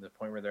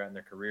point where they're at in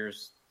their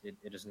careers,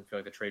 it doesn't feel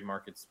like the trade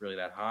market's really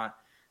that hot.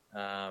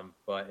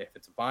 But if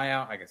it's a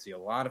buyout, I can see a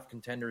lot of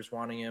contenders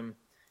wanting him.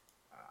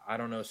 I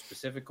don't know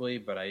specifically,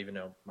 but I even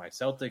know my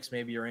Celtics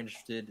maybe are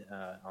interested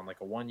on like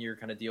a 1-year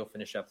kind of deal,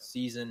 finish out the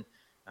season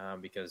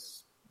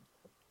because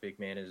big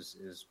man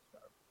is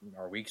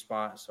our weak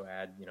spot. So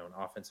add, an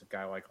offensive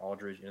guy like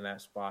Aldridge in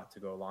that spot to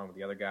go along with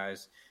the other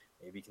guys.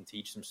 Maybe he can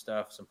teach some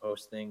stuff, some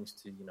post things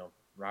to,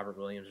 Robert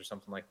Williams or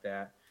something like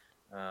that.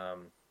 I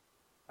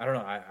don't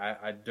know.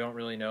 I don't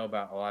really know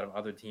about a lot of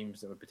other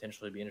teams that would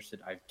potentially be interested.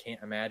 I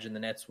can't imagine the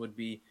Nets would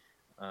be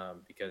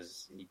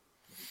because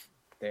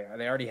they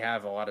already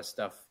have a lot of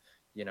stuff,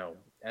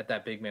 at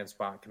that big man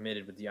spot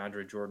committed with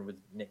DeAndre Jordan, with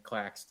Nick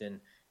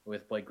Claxton,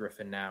 with Blake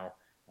Griffin now.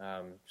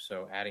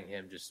 So adding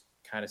him just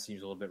kind of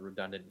seems a little bit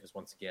redundant because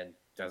once again,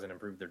 doesn't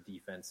improve their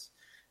defense.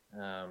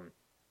 But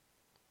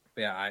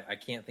yeah, I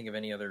can't think of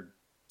any other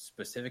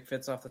specific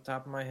fits off the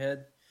top of my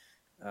head.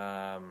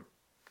 Yeah,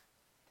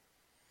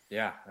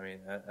 I mean,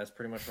 that's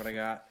pretty much what I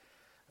got.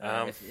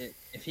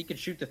 If he could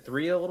shoot the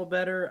three a little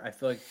better, I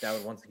feel like that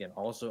would once again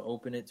also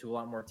open it to a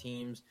lot more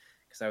teams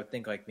because I would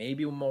think like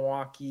maybe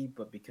Milwaukee,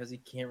 but because he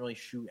can't really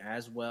shoot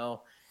as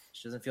well, it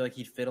doesn't feel like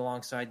he'd fit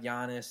alongside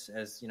Giannis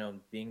as,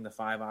 being the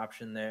 5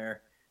 option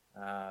there.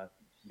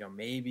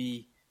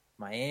 Maybe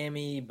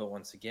Miami, but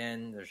once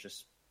again, there's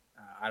just,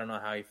 I don't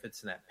know how he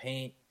fits in that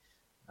paint.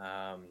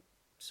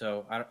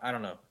 So I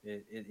don't know.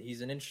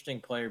 He's an interesting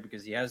player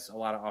because he has a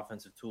lot of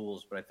offensive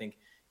tools, but I think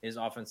his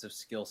offensive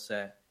skill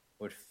set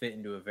would fit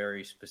into a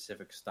very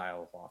specific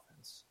style of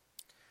offense.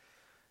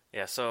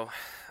 Yeah, so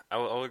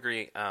I'll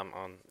agree on,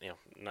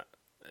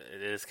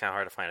 it is kind of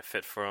hard to find a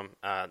fit for him.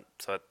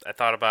 So I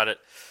thought about it.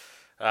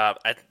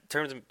 In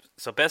terms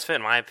of, best fit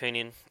in my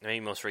opinion, maybe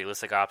most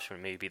realistic option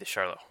would maybe be the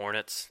Charlotte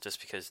Hornets, just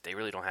because they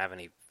really don't have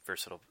any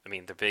versatile. I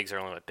mean, their bigs are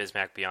only with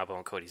Bismack Biyombo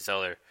and Cody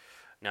Zeller,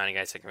 not any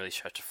guys that can really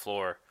stretch the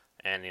floor.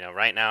 And as of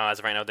right now,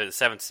 they're the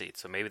 7th seed,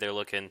 so maybe they're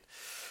looking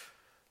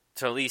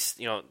to at least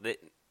they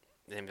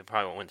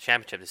probably won't win the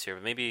championship this year,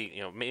 but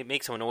maybe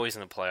make some noise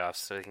in the playoffs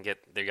so they can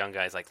get their young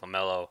guys like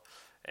LaMelo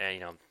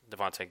and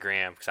Devontae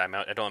Graham, because I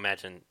don't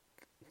imagine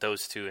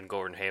those two and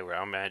Gordon Hayward.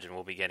 I imagine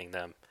we'll be getting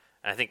them.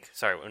 And I think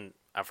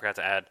I forgot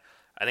to add.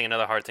 I think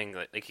another hard thing,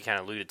 like you kind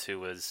of alluded to,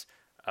 was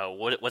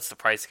what's the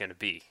price going to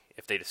be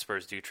if the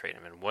Spurs do trade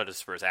him, and what is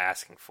Spurs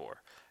asking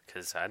for?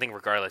 Because I think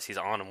regardless, he's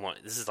on him.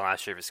 This is the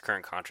last year of his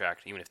current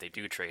contract, even if they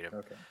do trade him.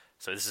 Okay.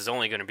 So this is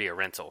only going to be a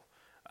rental,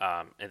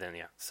 and then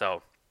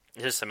so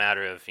it's just a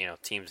matter of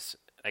teams.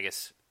 I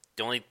guess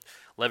the only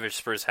leverage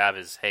Spurs have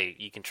is, hey,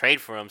 you can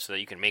trade for him so that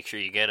you can make sure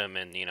you get him,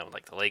 and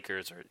like the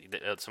Lakers or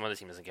some other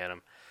team doesn't get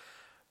him.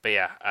 But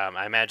yeah,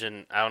 I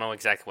imagine I don't know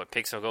exactly what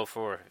picks he'll go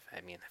for.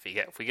 I mean,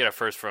 if we get a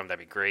first for him,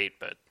 that'd be great.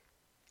 But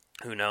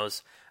who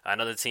knows?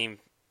 Another team,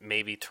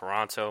 maybe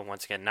Toronto.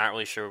 Once again, not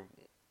really sure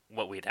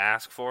what we'd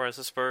ask for as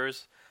the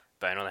Spurs,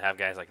 but I know they have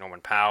guys like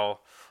Norman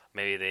Powell.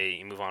 Maybe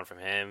they move on from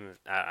him.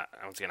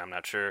 Once again, I'm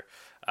not sure.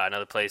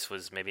 Another place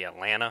was maybe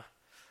Atlanta,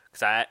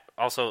 because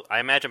I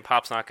imagine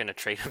Pop's not going to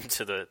trade him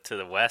to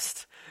the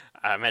West.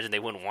 I imagine they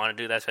wouldn't want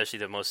to do that, especially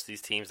to most of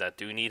these teams that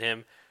do need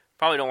him.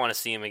 Probably don't want to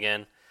see him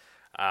again.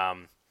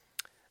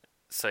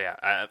 So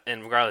yeah,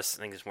 and regardless,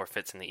 I think there's more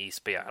fits in the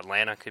East. But yeah,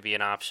 Atlanta could be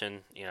an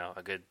option.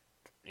 A good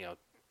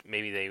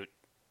maybe they,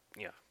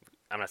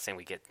 I'm not saying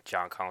we get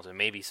John Collins, but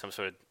maybe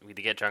we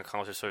get John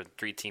Collins or sort of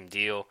 3-team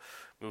deal,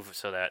 move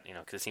so that,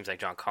 because it seems like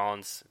John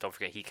Collins, don't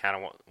forget, he kind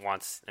of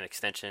wants an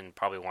extension,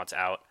 probably wants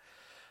out.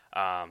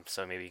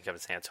 So maybe he can come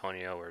to San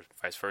Antonio or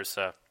vice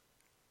versa.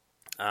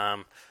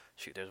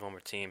 There's one more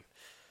team.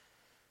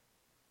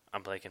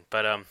 I'm blanking.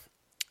 But,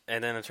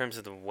 and then in terms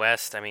of the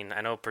West, I mean,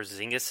 I know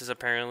Porzingis is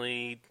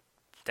apparently,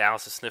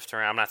 Dallas has sniffed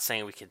around. I'm not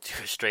saying we could do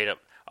a straight up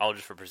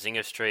Aldridge for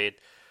Porzingis trade,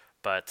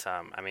 but,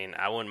 I mean,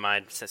 I wouldn't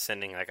mind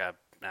sending like a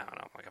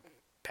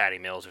Patty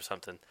Mills or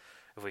something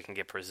if we can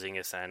get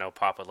Porzingis. And I know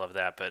Pop would love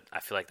that, but I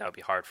feel like that would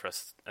be hard for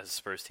us as a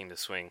Spurs team to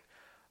swing.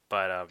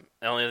 But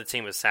the only other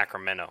team was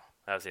Sacramento.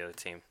 That was the other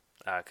team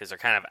because they're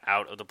kind of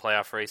out of the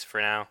playoff race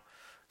for now.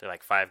 They're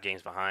like 5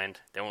 games behind.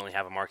 They don't really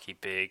have a marquee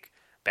big.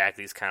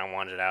 Bagley's kind of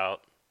wanted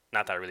out.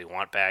 Not that I really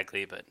want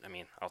Bagley, but, I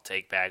mean, I'll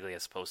take Bagley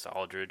as opposed to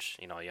Aldridge,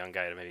 a young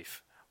guy to maybe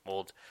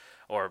mold,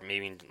 or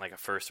maybe like a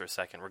first or a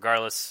second.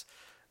 Regardless,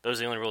 those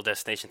are the only real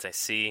destinations I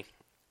see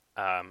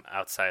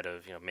outside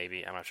of,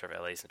 maybe, I'm not sure if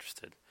LA's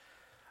interested,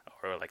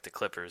 or like the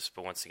Clippers,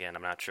 but once again,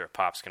 I'm not sure if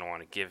Pop's going to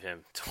want to give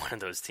him to one of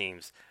those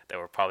teams that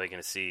we're probably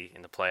going to see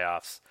in the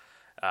playoffs.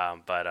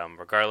 But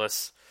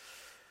regardless...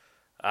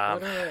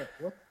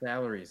 what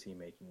salary is he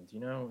making? Do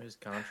you know his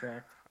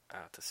contract?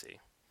 I'll have to see.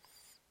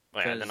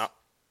 Well, yeah,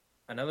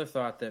 another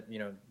thought that,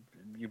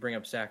 you bring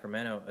up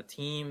Sacramento, a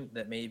team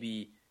that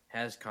maybe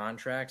has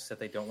contracts that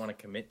they don't want to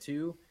commit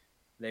to,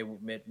 they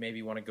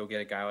maybe want to go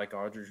get a guy like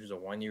Aldridge who's a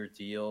 1-year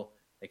deal.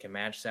 They can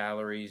match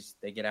salaries.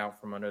 They get out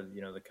from under,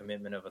 the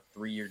commitment of a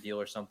 3-year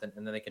deal or something,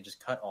 and then they can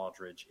just cut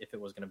Aldridge if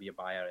it was going to be a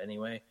buyout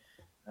anyway.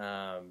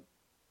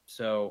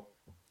 So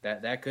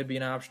that could be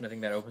an option. I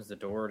think that opens the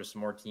door to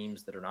some more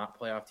teams that are not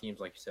playoff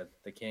teams, like you said,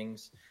 the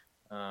Kings,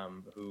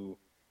 who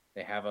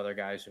they have other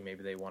guys who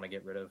maybe they want to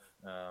get rid of.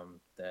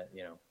 That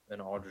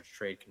an Aldridge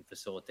trade can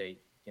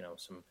facilitate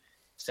some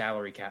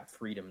salary cap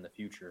freedom in the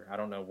future. I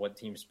don't know what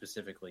team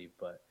specifically,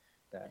 but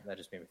that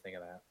just made me think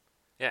of that.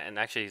 Yeah, and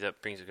actually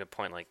that brings a good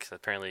point. Like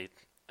apparently,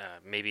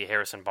 maybe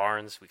Harrison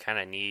Barnes we kind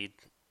of need.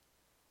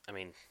 I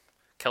mean,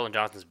 Keldon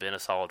Johnson's been a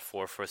solid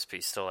 4 for us, but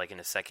he's still like in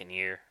his second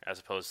year, as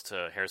opposed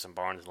to Harrison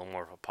Barnes, a little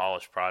more of a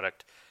polished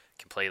product,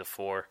 can play the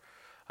 4,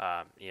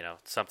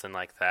 something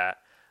like that.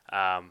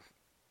 And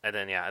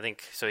then I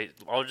think so.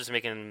 Aldridge is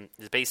making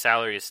his base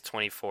salary is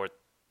 $24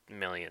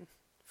 million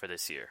for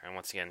this year, and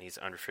once again, he's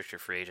an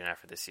unrestricted free agent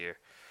after this year.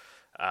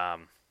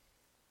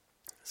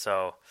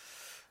 So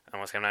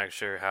I'm not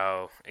sure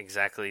how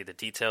exactly the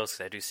details,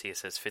 because I do see it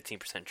says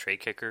 15% trade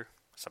kicker,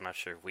 so I'm not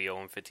sure if we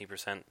owe him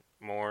 15%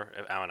 more.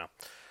 I don't know.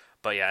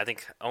 But yeah, I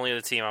think only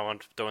other team I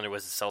want to throw in there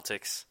was the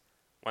Celtics.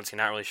 Once again,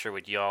 not really sure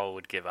what y'all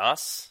would give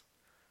us.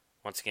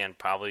 Once again,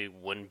 probably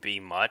wouldn't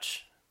be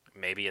much.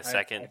 Maybe a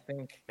second,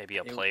 maybe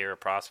a player, a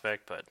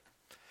prospect. But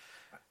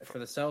for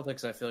the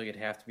Celtics, I feel like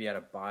it'd have to be at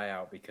a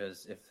buyout,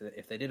 because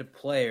if they did a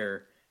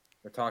player,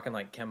 we're talking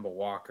like Kemba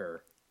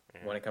Walker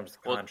when it comes to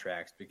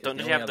contracts. Because don't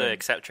you have the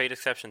trade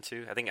exception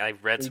too? I think I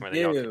read somewhere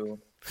they do.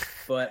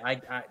 But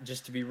I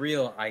just to be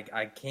real,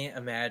 I can't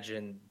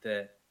imagine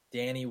that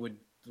Danny would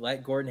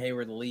let Gordon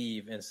Hayward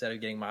leave instead of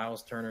getting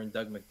Miles Turner and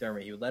Doug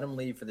McDermott. He would let him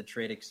leave for the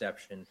trade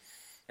exception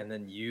and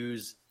then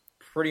use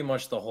pretty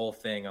much the whole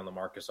thing on the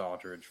Marcus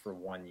Aldridge for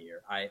 1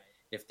 year.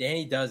 If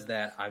Danny does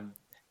that,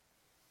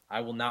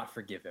 I will not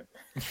forgive him.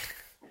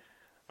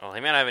 Well, he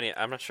might have any.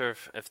 I'm not sure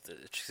if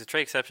the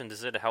trade exception,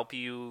 does it help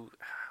you?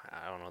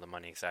 I don't know the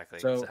money exactly.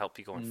 So does it help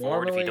you going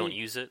forward if you don't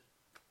use it?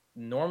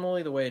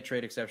 Normally, the way a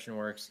trade exception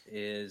works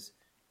is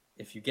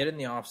if you get it in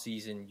the off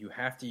season, you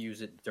have to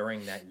use it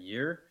during that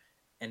year.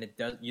 And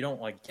you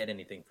don't like get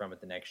anything from it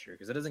the next year,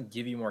 because it doesn't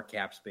give you more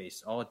cap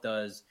space. All it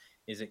does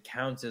is it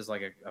counts as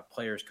like a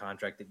player's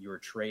contract that you were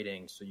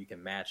trading, so you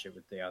can match it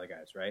with the other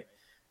guys, right?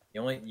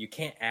 You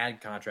can't add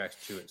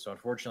contracts to it. So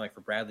unfortunately, like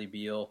for Bradley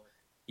Beal,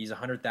 he's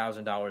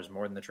 $100,000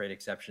 more than the trade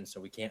exception,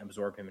 so we can't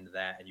absorb him into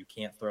that, and you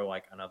can't throw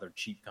like another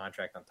cheap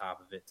contract on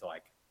top of it to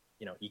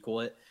equal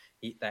it.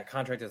 That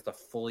contract has to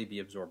fully be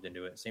absorbed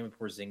into it. Same with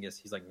Porzingis,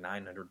 he's like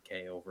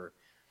 $900K over.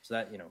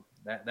 So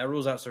that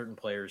rules out certain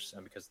players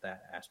because of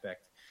that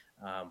aspect.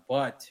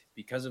 But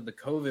because of the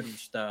COVID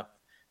stuff,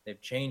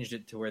 they've changed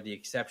it to where the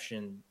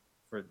exception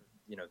for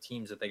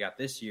teams that they got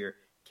this year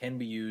can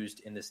be used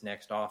in this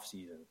next off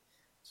season.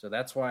 So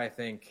that's why I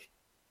think,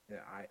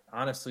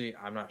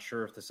 I'm not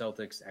sure if the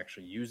Celtics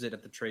actually use it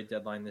at the trade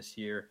deadline this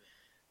year,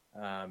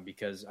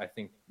 because I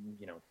think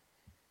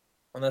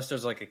unless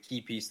there's like a key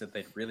piece that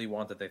they really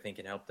want that they think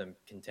can help them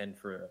contend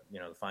for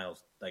the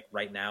finals, like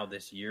right now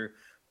this year.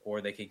 Or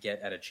they could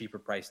get at a cheaper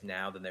price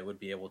now than they would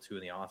be able to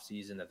in the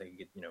offseason, that they could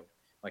get,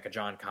 like a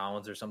John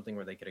Collins or something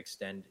where they could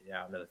extend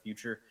out into the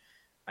future.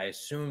 I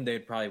assume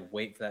they'd probably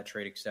wait for that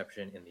trade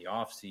exception in the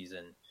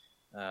offseason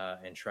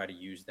and try to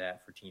use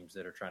that for teams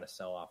that are trying to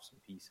sell off some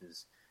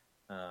pieces,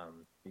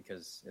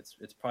 because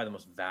it's probably the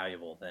most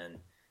valuable then.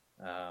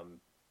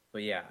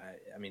 But yeah,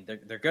 I mean,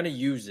 they're going to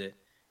use it.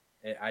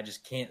 I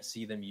just can't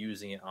see them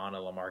using it on a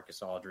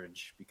LaMarcus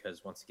Aldridge,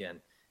 because once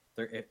again,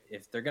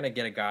 if they're going to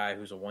get a guy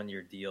who's a 1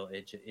 year deal,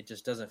 it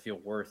just doesn't feel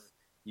worth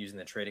using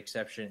the trade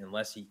exception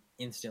unless he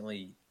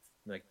instantly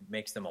like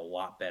makes them a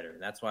lot better.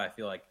 And that's why I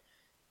feel like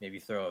maybe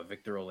throw a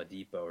Victor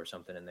Oladipo or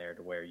something in there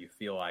to where you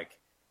feel like,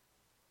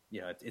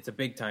 it's a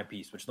big time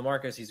piece. Which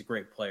LaMarcus, he's a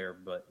great player,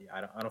 but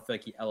I don't feel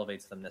like he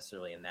elevates them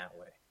necessarily in that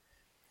way.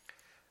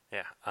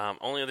 Yeah.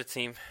 Only other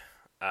team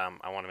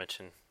I want to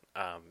mention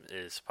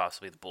is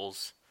possibly the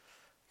Bulls,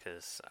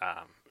 because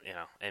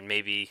and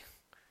maybe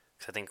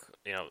because I think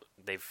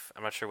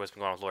I'm not sure what's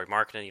been going on with Lauri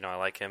Markkanen. I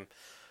like him.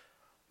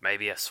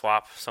 Maybe a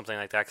swap, something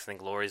like that, because I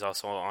think Lauri's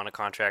also on a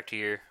contract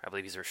here. I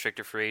believe he's a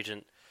restricted free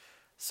agent,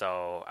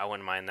 so I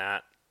wouldn't mind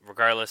that.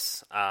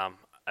 Regardless,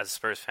 as a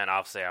Spurs fan,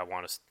 obviously I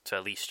want us to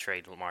at least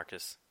trade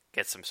LaMarcus,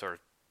 get some sort of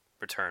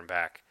return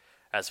back,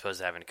 as opposed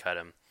to having to cut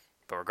him.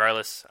 But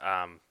regardless,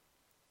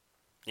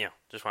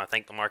 just want to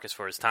thank LaMarcus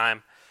for his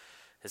time,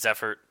 his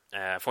effort.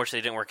 Unfortunately,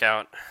 it didn't work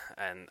out,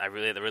 and that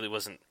really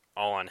wasn't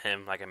all on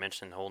him. Like I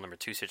mentioned, the whole number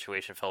 2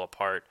 situation fell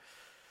apart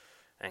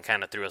and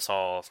kind of threw us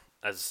all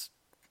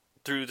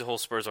through the whole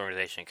Spurs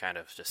organization kind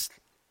of just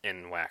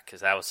in whack,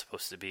 because that was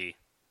supposed to be,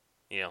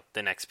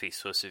 the next piece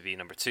supposed to be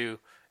number 2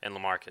 and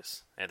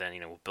LaMarcus, and then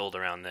we'll build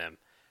around them,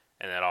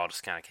 and that all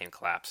just kind of came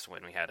collapsed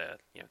when we had to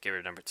get rid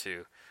of number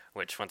 2.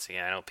 Which, once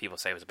again, I know people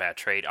say it was a bad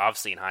trade.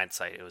 Obviously, in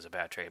hindsight, it was a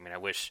bad trade. I mean, I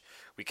wish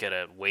we could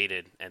have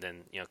waited, and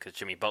then, because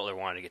Jimmy Butler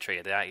wanted to get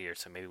traded that year,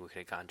 so maybe we could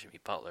have gotten Jimmy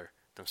Butler,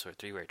 some sort of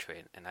 3-way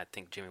trade, and I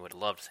think Jimmy would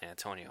have loved San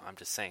Antonio. I'm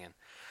just saying.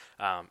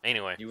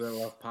 Anyway, you would have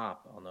loved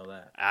Pop. I'll know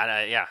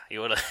that. Yeah, he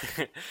would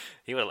have.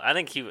 He would. I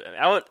think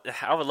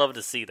I would love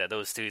to see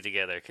those two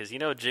together, because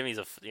Jimmy's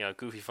a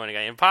goofy, funny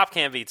guy, and Pop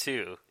can be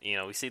too.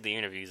 We see the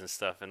interviews and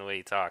stuff and the way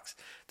he talks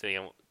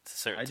to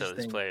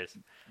his players.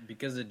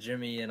 Because of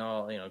Jimmy and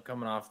all,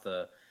 coming off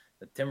the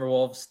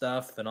Timberwolves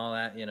stuff and all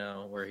that,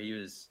 where he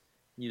was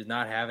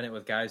not having it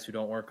with guys who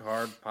don't work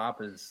hard.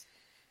 Pop is,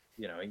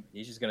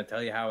 he's just going to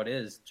tell you how it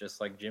is,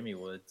 just like Jimmy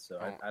would. So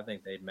I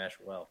think they'd mesh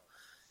well.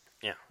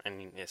 Yeah,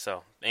 and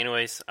so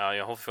anyways,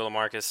 hopefully for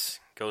LaMarcus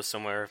goes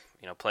somewhere,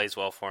 plays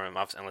well for him,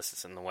 unless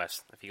it's in the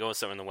West. If he goes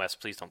somewhere in the West,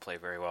 please don't play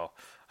very well,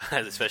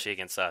 especially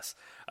against us.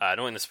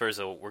 Knowing the Spurs,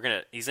 though,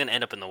 he's gonna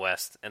end up in the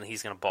West, and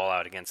he's gonna ball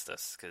out against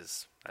us,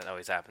 because that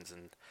always happens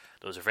in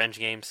those revenge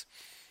games.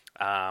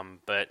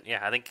 But yeah,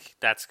 I think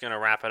that's gonna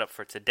wrap it up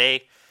for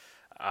today.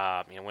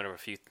 Went over a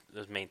few of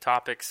those main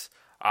topics.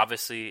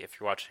 Obviously, if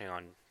you're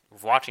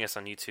watching us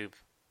on YouTube,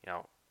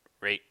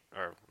 rate,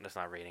 or that's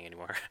not rating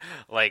anymore,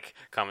 like,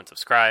 comment,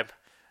 subscribe,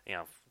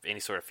 any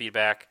sort of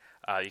feedback.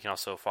 You can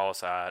also follow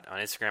us on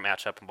Instagram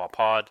at Shut Up and Ball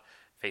Pod.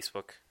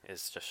 Facebook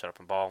is just Shut Up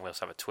and Ball. We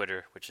also have a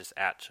Twitter, which is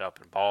at Shut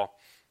Up and Ball.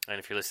 And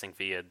if you're listening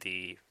via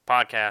the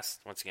podcast,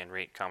 once again,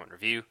 rate, comment,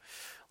 review.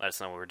 Let us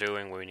know what we're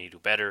doing, what we need to do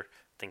better,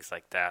 things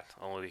like that.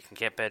 Only we can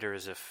get better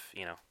is if,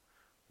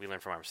 we learn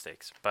from our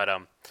mistakes. But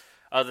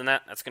other than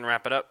that, that's going to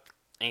wrap it up.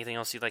 Anything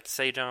else you'd like to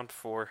say, John,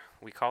 before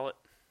we call it?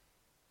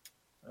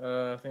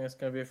 I think that's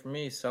going to be it for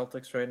me.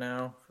 Celtics right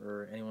now,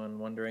 for anyone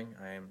wondering.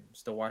 I am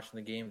still watching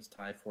the game. It's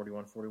tied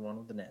 41-41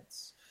 with the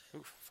Nets.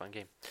 Ooh, fun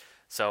game.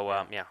 So,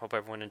 hope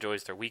everyone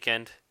enjoys their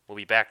weekend. We'll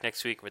be back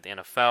next week with the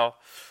NFL.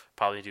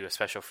 Probably do a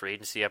special free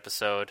agency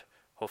episode.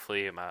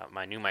 Hopefully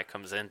my new mic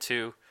comes in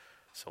too.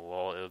 So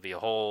it'll be a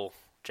whole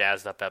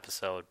jazzed up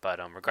episode.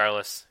 But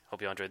regardless,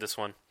 hope you enjoyed this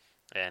one.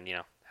 And,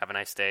 have a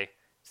nice day.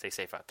 Stay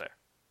safe out there.